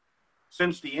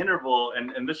 since the interval,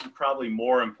 and this is probably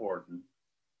more important,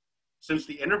 since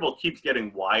the interval keeps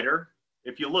getting wider,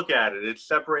 if you look at it, it's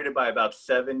separated by about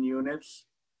 7 units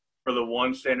for the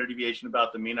one standard deviation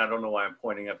about the mean. I don't know why I'm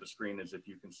pointing at the screen as if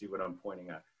you can see what I'm pointing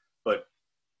at, but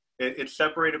it's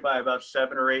separated by about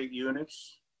 7 or 8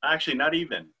 units. Actually, not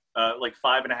even, like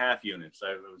 5.5 units.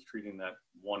 I was treating that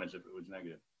one as if it was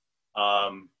negative.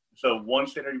 So one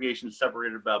standard deviation is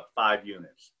separated about 5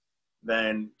 units.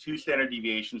 Then 2 standard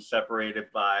deviations separated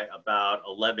by about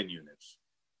 11 units.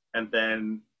 And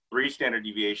then 3 standard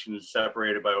deviations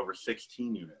separated by over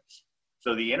 16 units.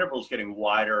 So the interval is getting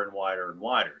wider and wider and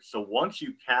wider. So once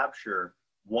you capture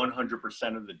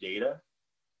 100% of the data,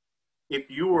 if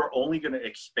you were only going to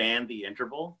expand the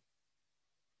interval,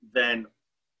 then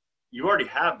you already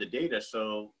have the data.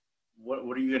 So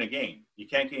what are you going to gain? You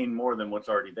can't gain more than what's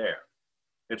already there.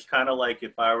 It's kind of like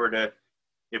if I were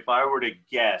to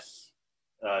guess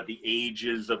the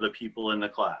ages of the people in the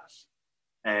class,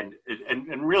 and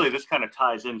really this kind of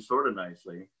ties in sort of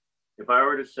nicely. If I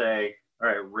were to say, all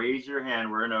right, raise your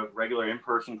hand. We're in a regular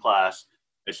in-person class.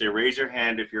 I say, raise your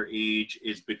hand if your age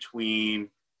is between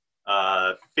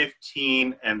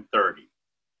 15 and 30.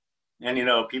 And, you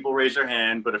know, people raise their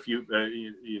hand, but a few,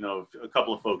 you know, a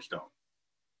couple of folks don't,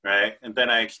 right? And then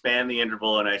I expand the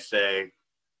interval and I say,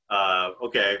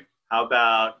 okay, how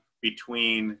about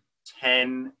between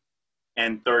 10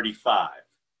 and 35,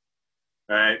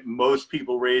 right? Most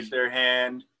people raise their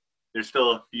hand. There's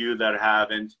still a few that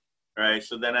haven't, right?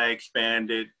 So then I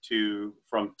expand it to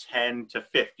from 10 to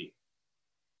 50,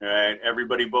 right?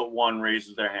 Everybody but one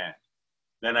raises their hand.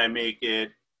 Then I make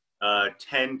it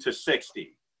 10 to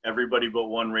 60. Everybody but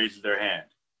one raises their hand.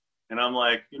 And I'm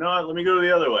like, you know what? Let me go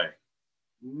the other way.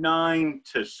 9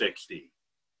 to 60.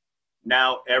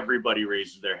 Now everybody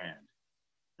raises their hand,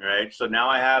 right? So now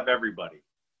I have everybody.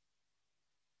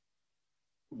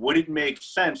 Would it make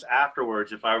sense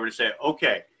afterwards if I were to say,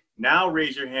 okay, now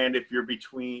raise your hand if you're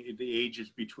between the ages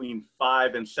between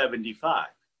 5 and 75?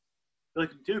 You're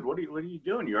like, dude, what are you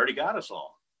doing? You already got us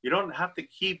all. You don't have to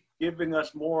keep giving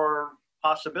us more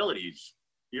possibilities.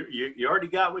 You already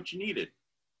got what you needed.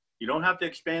 You don't have to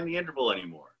expand the interval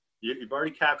anymore. You've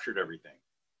already captured everything,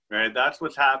 right? That's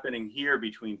what's happening here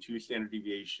between 2 standard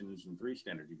deviations and 3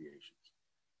 standard deviations,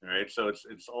 right? So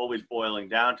it's always boiling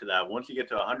down to that. Once you get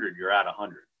to 100, you're at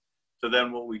 100. So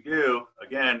then what we do,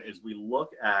 again, is we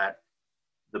look at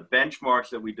the benchmarks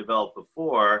that we developed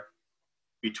before.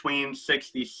 Between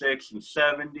 66 and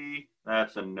 70,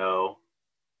 that's a no.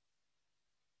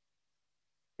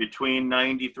 Between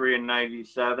 93 and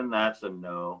 97, that's a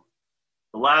no.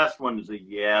 The last one is a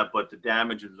yeah, but the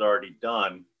damage is already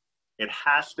done. It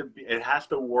has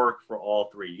to work for all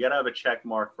 3. You got to have a check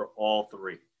mark for all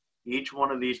 3. Each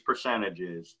one of these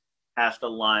percentages has to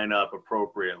line up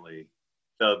appropriately.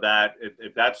 So that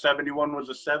if that 71 was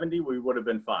a 70, we would have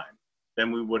been fine.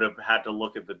 Then we would have had to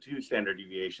look at the 2 standard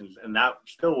deviations, and that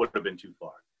still would have been too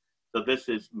far. So this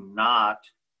is not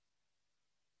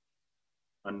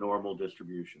a normal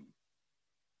distribution.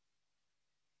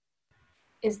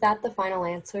 Is that the final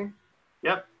answer?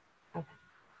 Yep. Okay.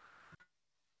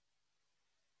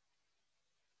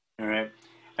 All right.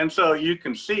 And so you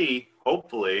can see,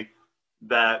 hopefully,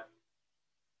 that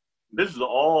this is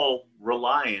all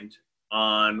reliant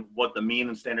on what the mean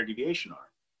and standard deviation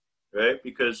are, right?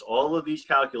 Because all of these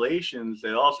calculations, they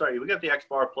all start, we got the X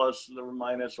bar plus or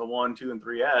minus a 1, 2, and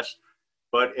 3S.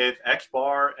 But if X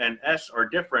bar and S are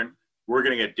different, we're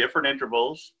going to get different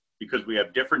intervals because we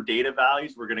have different data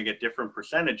values. We're going to get different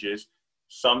percentages.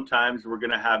 Sometimes we're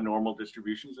going to have normal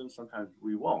distributions and sometimes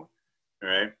we won't,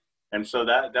 right? And so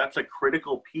that's a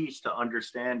critical piece to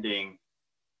understanding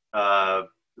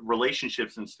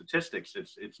relationships and statistics.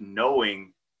 It's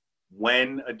knowing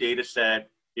when a data set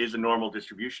is a normal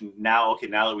distribution. Now, okay,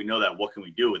 now that we know that, what can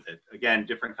we do with it? Again,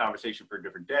 different conversation for a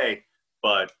different day,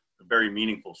 but very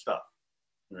meaningful stuff,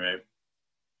 right?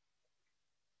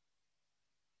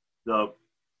 So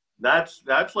that's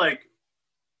like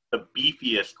the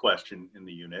beefiest question in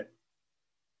the unit.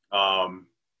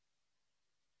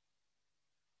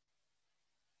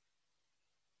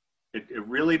 It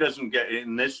really doesn't get,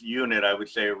 in this unit, I would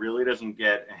say it really doesn't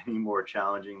get any more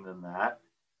challenging than that.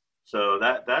 So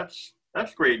that's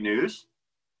great news.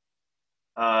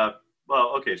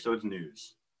 Well, okay, so it's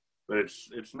news, but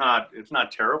it's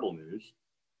not terrible news,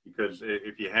 because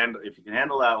if you can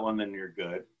handle that one, then you're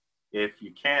good. If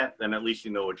you can't, then at least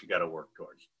you know what you got to work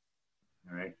towards.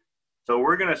 All right. So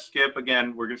we're gonna skip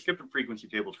again. We're gonna skip the frequency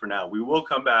tables for now. We will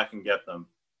come back and get them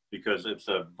because it's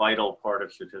a vital part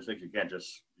of statistics. You can't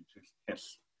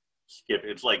skip.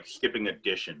 It's like skipping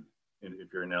addition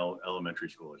if you're in elementary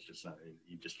school. It's just not.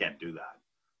 You just can't do that.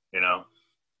 You know.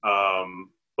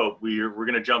 But we're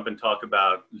going to jump and talk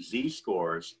about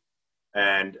Z-scores,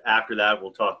 and after that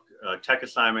we'll talk tech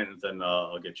assignment, and then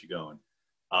I'll get you going.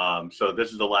 So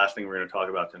this is the last thing we're going to talk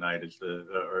about tonight, is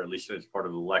or at least as part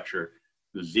of the lecture,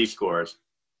 the Z-scores.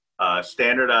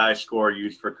 Standardized score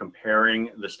used for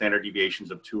comparing the standard deviations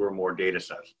of 2 or more data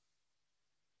sets.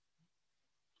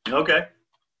 Okay,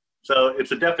 so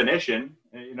it's a definition,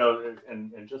 you know,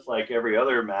 and just like every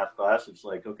other math class, it's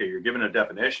like, okay, you're given a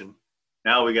definition.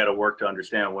 Now we got to work to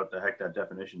understand what the heck that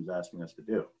definition is asking us to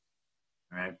do.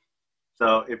 All right.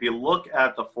 So if you look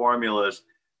at the formulas,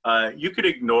 you could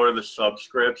ignore the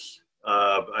subscripts.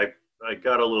 I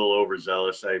got a little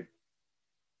overzealous.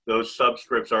 Those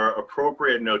subscripts are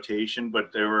appropriate notation, but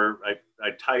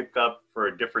I typed up for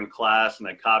a different class and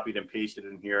I copied and pasted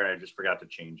in here, and I just forgot to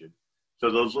change it. So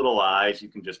those little I's, you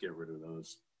can just get rid of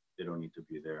those. They don't need to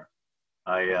be there.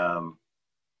 I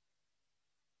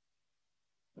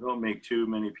don't make too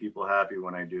many people happy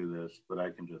when I do this, but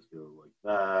I can just go like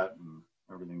that and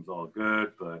everything's all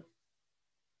good, but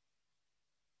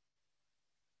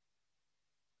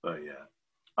yeah.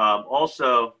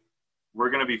 Also,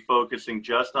 we're going to be focusing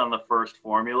just on the first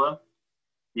formula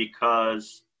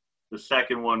because the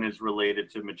second one is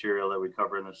related to material that we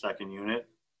cover in the second unit,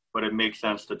 but it makes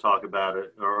sense to talk about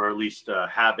it, or at least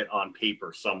have it on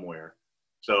paper somewhere.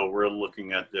 So we're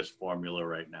looking at this formula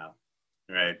right now,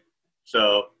 right?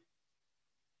 So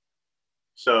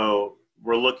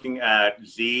we're looking at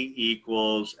Z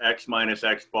equals X minus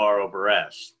X bar over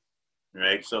S,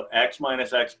 right? So X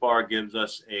minus X bar gives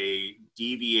us a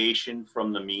deviation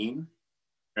from the mean,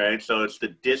 right? So it's the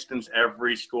distance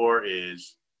every score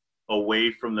is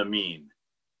away from the mean,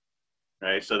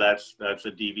 right? So that's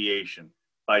a deviation.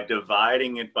 By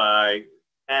dividing it by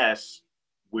S,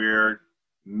 we're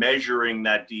measuring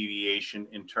that deviation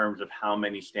in terms of how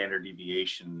many standard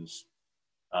deviations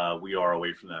we are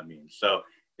away from that mean. So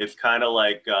it's kind of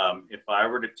like if I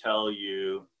were to tell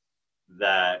you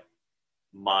that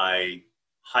my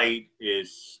height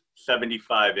is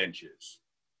 75 inches,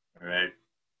 all right?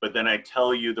 But then I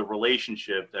tell you the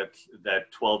relationship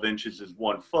that 12 inches is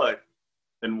 1 foot,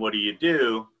 then what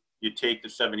do? You take the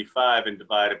 75 and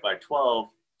divide it by 12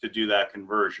 to do that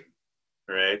conversion,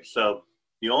 right? So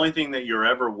the only thing that you're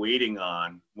ever waiting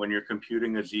on when you're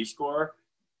computing a Z-score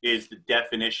is the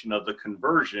definition of the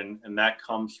conversion, and that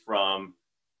comes from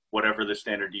whatever the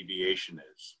standard deviation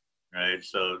is, right?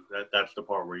 So that's the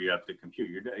part where you have to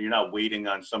compute. You're not waiting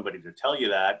on somebody to tell you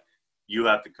that. You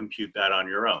have to compute that on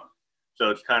your own. So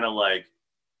it's kind of like,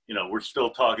 you know, we're still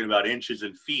talking about inches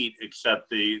and feet, except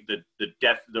the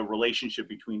relationship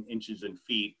between inches and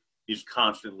feet is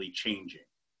constantly changing,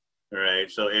 all right?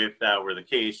 So if that were the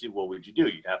case, what would you do?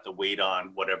 You'd have to wait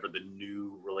on whatever the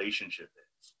new relationship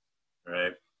is,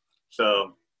 right?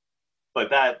 So, but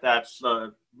that's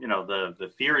you know,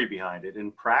 the theory behind it.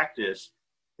 In practice,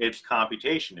 it's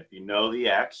computation. If you know the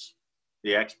X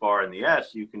bar and the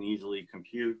S, you can easily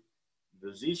compute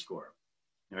the Z-score,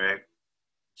 all right?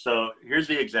 So here's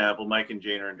the example. Mike and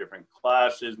Jane are in different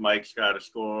classes. Mike's got a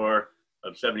score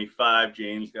of 75.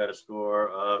 Jane's got a score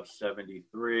of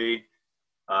 73.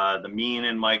 The mean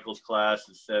in Michael's class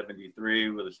is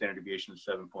 73 with a standard deviation of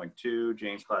 7.2.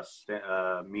 Jane's class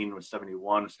mean was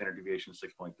 71, standard deviation of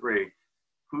 6.3.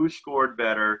 Who scored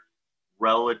better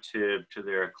relative to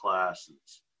their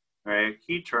classes? All right,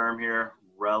 key term here,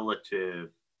 relative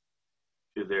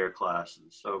to their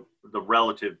classes. So the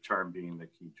relative term being the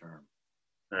key term,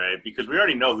 all right? Because we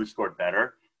already know who scored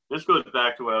better. This goes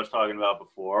back to what I was talking about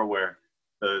before, where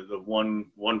the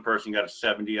one person got a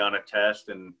 70 on a test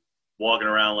and walking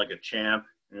around like a champ,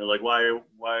 and you're like, why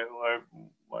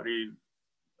do you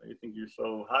think you're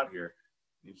so hot here?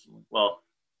 He's, well,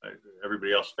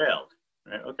 everybody else failed,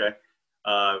 right? Okay.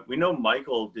 We know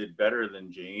Michael did better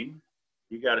than Jane.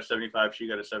 He got a 75, she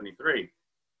got a 73.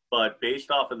 But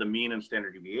based off of the mean and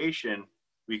standard deviation,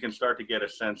 we can start to get a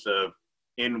sense of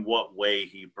in what way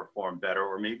he performed better,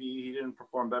 or maybe he didn't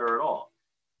perform better at all,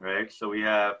 right? So we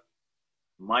have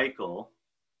Michael,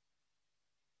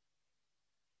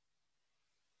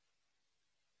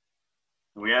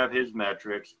 and we have his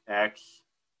metrics, X,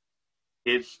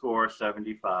 his score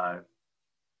 75,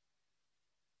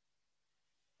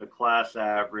 the class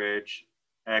average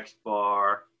X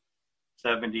bar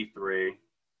 73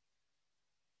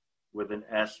 with an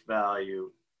S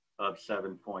value of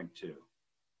 7.2.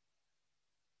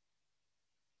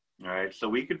 All right, so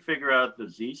we could figure out the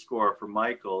z-score for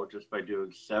Michael just by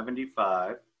doing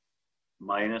 75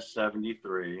 minus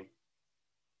 73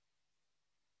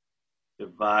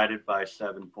 divided by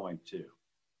 7.2.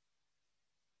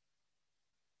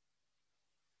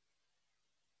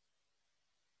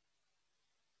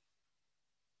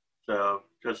 So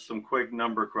just some quick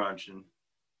number crunching.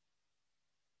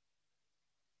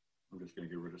 I'm just going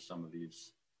to get rid of some of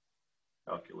these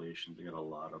calculations. I got a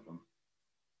lot of them.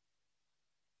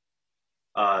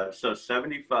 So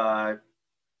 75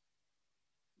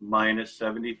 minus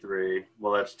 73,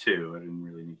 well, that's 2. I didn't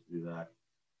really need to do that.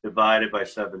 Divided by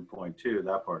 7.2,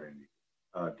 that part I need.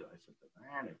 I said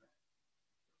that.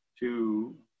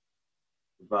 2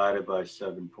 divided by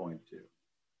 7.2.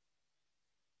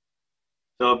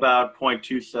 So about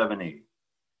 0.278.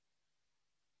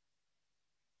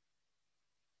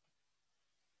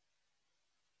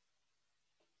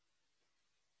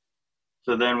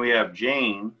 So then we have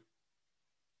Jane.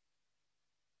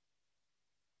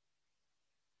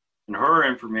 And her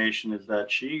information is that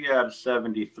she got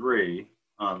 73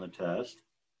 on the test.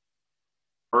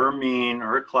 Her mean,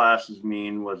 her class's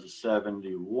mean was a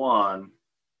 71,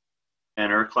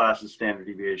 and her class's standard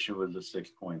deviation was a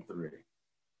 6.3.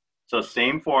 So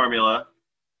same formula,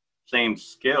 same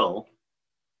skill,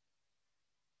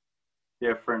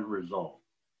 different result.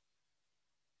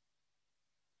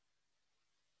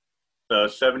 So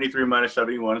 73 minus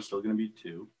 71 is still going to be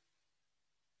 2.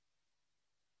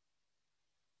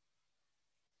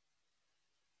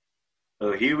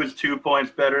 So he was 2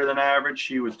 points better than average.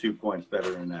 She was 2 points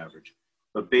better than average.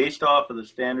 But based off of the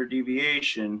standard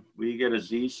deviation, we get a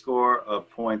z-score of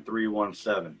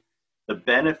 0.317. The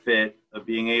benefit of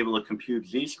being able to compute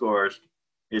z-scores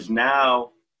is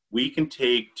now we can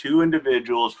take 2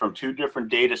 individuals from 2 different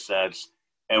data sets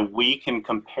and we can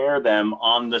compare them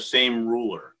on the same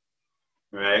ruler,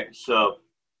 right? So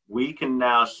we can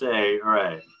now say, all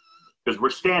right, because we're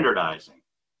standardizing,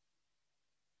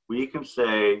 we can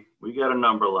say we got a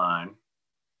number line.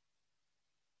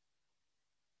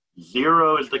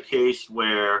 0 is the case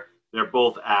where they're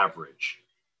both average.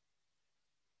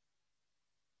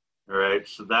 All right,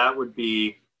 so that would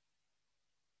be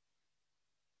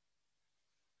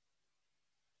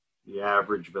the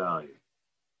average value.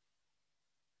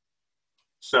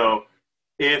 So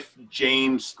if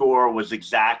Jane's score was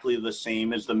exactly the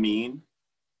same as the mean,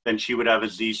 then she would have a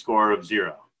z-score of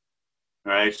 0. All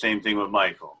right, same thing with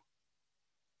Michael.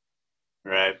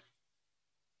 Right?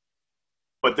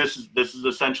 But this is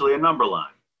essentially a number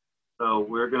line. So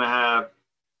we're going to have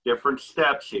different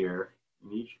steps here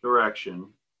in each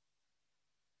direction.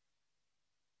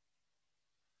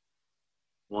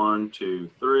 1, 2,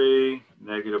 3,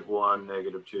 -1,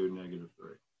 -2,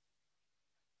 -3.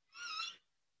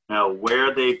 Now,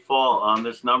 where they fall on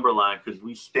this number line, because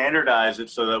we standardize it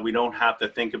so that we don't have to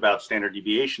think about standard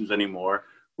deviations anymore.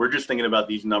 We're just thinking about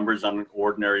these numbers on an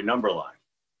ordinary number line.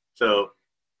 So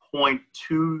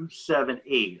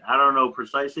 0.278. I don't know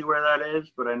precisely where that is,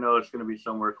 but I know it's going to be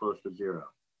somewhere close to 0.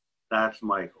 That's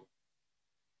Michael.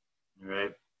 All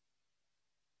right.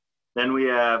 Then we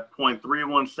have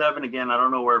 0.317. Again, I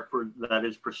don't know where that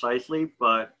is precisely,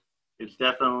 but it's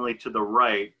definitely to the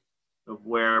right of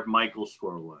where Michael's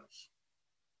score was.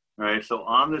 All right. So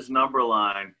on this number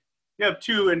line, you have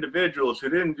 2 individuals who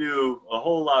didn't do a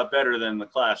whole lot better than the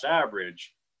class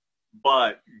average,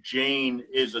 but Jane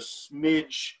is a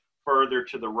smidge further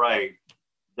to the right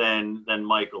than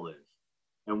Michael is.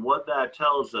 And what that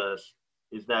tells us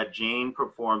is that Jane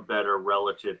performed better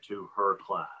relative to her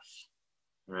class,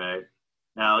 right?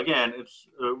 Now, again,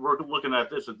 we're looking at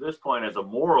this point as a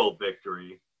moral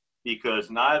victory because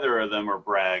neither of them are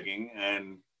bragging.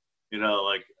 And, you know,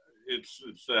 like it's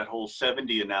that whole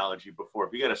 70 analogy before.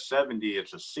 If you get a 70,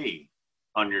 it's a C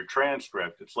on your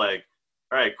transcript. It's like,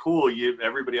 all right, cool.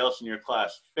 Everybody else in your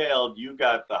class failed. You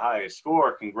got the highest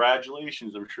score.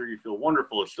 Congratulations. I'm sure you feel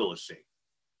wonderful. It's still a C.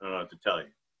 I don't know what to tell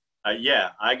you.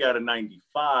 Yeah, I got a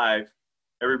 95.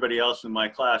 Everybody else in my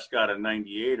class got a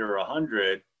 98 or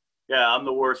 100. Yeah, I'm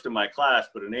the worst in my class,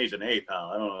 but an A's an A,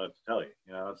 pal. I don't know what to tell you.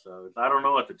 You know, so I don't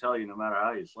know what to tell you no matter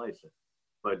how you slice it.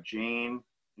 But Jane,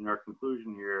 in our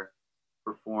conclusion here,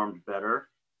 performed better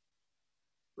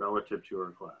relative to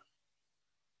her class.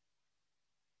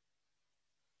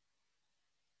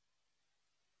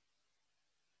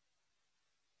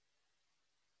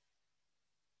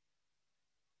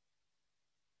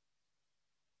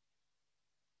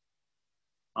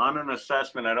 On an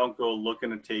assessment, I don't go looking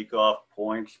to take off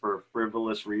points for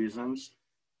frivolous reasons.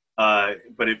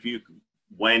 But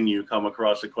when you come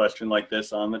across a question like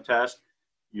this on the test,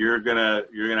 you're gonna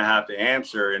have to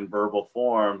answer in verbal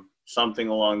form something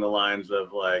along the lines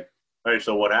of like, all right,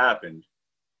 so what happened?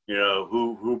 You know,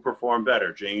 who performed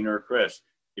better, Jane or Chris?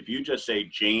 If you just say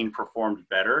Jane performed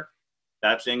better,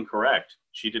 that's incorrect.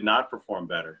 She did not perform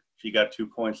better. She got 2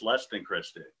 points less than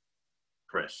Chris did.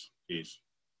 Chris, geez.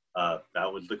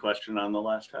 That was the question on the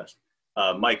last test.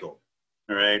 Michael,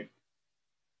 all right?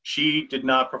 She did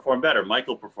not perform better.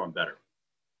 Michael performed better,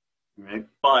 right?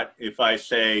 But if I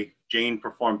say Jane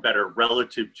performed better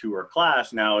relative to her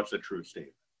class, now it's a true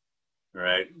statement,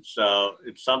 right? So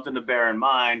it's something to bear in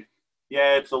mind.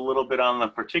 Yeah, it's a little bit on the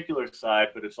particular side,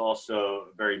 but it's also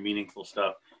very meaningful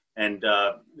stuff. And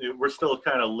we're still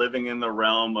kind of living in the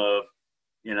realm of,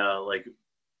 you know, like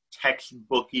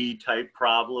textbooky type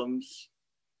problems,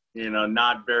 you know,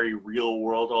 not very real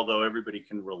world, although everybody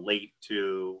can relate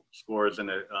to scores on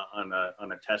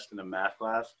a test in a math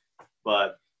class.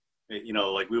 But, you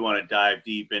know, like we want to dive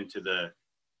deep into the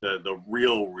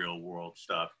real world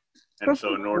stuff. And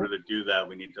so in order to do that,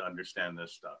 we need to understand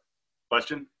this stuff.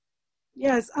 Question?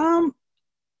 Yes.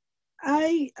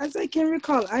 As I can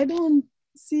recall, I don't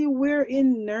see where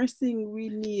in nursing we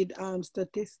need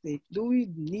statistics. Do we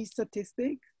need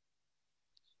statistics?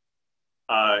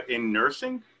 In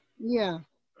nursing? Yeah.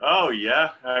 Oh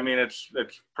yeah. I mean, it's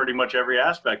pretty much every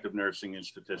aspect of nursing is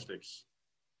statistics.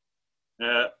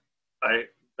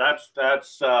 That's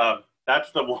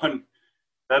the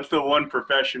one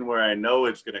profession where I know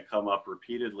it's going to come up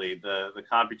repeatedly. The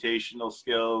computational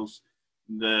skills,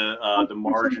 the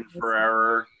margin for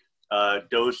error,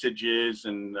 dosages,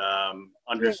 and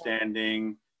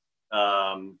understanding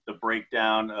the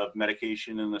breakdown of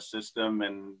medication in the system,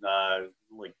 and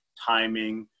like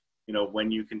timing. You know,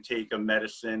 when you can take a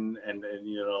medicine, and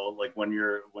you know, like when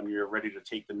you're ready to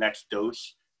take the next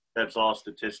dose. That's all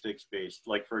statistics based.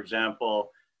 Like for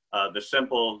example, the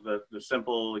simple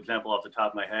example off the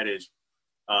top of my head is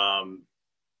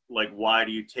like why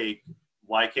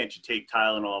can't you take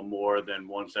Tylenol more than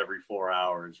once every 4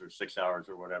 hours or 6 hours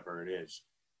or whatever it is?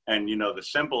 And you know, the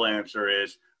simple answer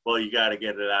is, well, you got to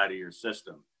get it out of your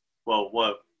system. Well,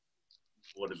 what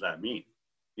does that mean?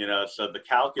 You know, so the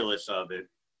calculus of it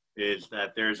is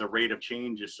that there's a rate of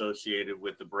change associated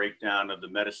with the breakdown of the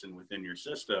medicine within your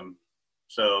system.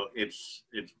 So it's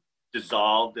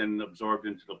dissolved and absorbed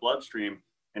into the bloodstream,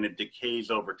 and it decays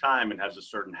over time and has a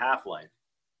certain half-life.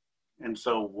 And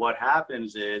so what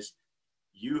happens is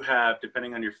you have,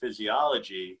 depending on your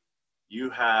physiology, you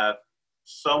have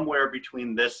somewhere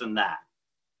between this and that,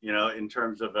 you know, in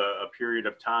terms of a period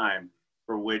of time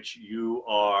for which you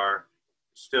are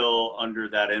still under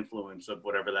that influence of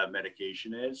whatever that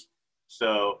medication is.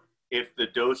 So if the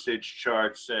dosage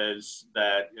chart says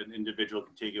that an individual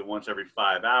can take it once every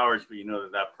 5 hours, but you know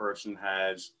that person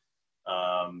has,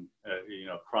 you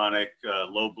know, chronic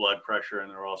low blood pressure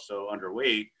and they're also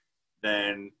underweight,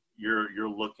 then you're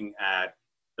looking at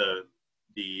the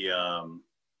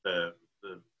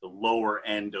lower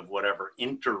end of whatever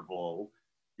interval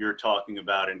you're talking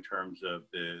about in terms of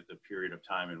the period of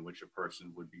time in which a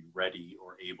person would be ready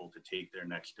or able to take their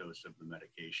next dose of the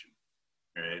medication.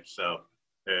 Right? So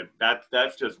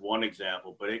that's just one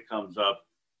example, but it comes up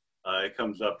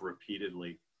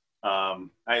repeatedly.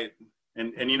 And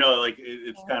you know, like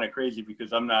it's kind of crazy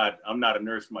because I'm not a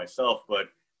nurse myself, but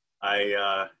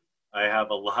I have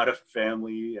a lot of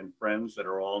family and friends that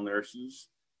are all nurses,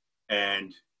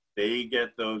 and they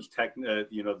get those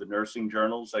you know, the nursing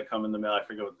journals that come in the mail. I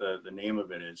forget what the name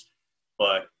of it is,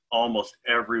 but almost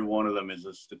every one of them is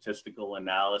a statistical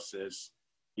analysis.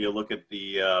 You look at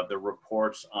the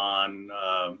reports on,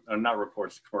 not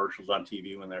reports, commercials on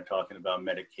TV when they're talking about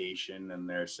medication, and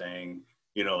they're saying,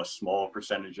 you know, a small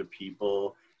percentage of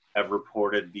people have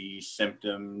reported these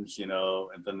symptoms, you know,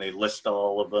 and then they list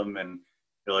all of them, and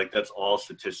they're like, that's all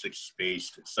statistics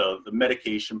based. So the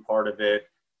medication part of it,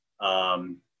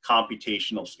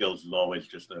 computational skills is always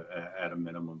just at a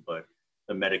minimum, but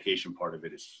the medication part of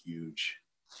it is huge.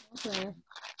 Okay.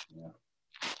 Yeah.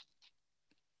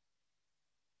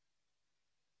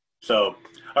 So,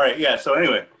 all right, yeah. So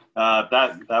anyway,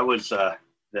 that was, I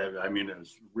mean,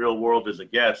 as real world as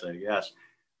it gets, I guess.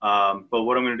 But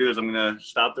what I'm going to do is I'm going to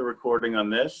stop the recording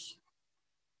on this.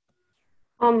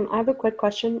 I have a quick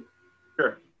question.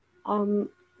 Sure.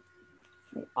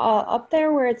 Up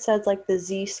there where it says like the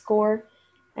Z-score,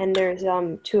 and there's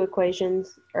two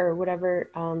equations or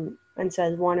whatever, and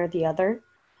says one or the other.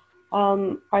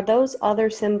 Are those other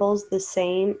symbols the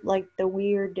same? Like the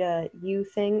weird U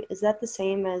thing, is that the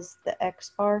same as the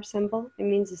X bar symbol? It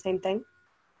means the same thing?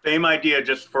 Same idea,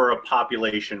 just for a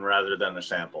population rather than a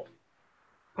sample.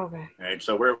 Okay. Right.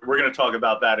 So we're going to talk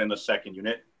about that in the second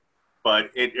unit, but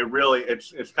it really,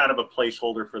 it's kind of a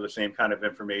placeholder for the same kind of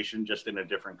information, just in a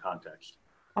different context.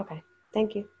 Okay.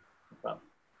 Thank you.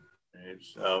 Right,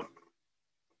 so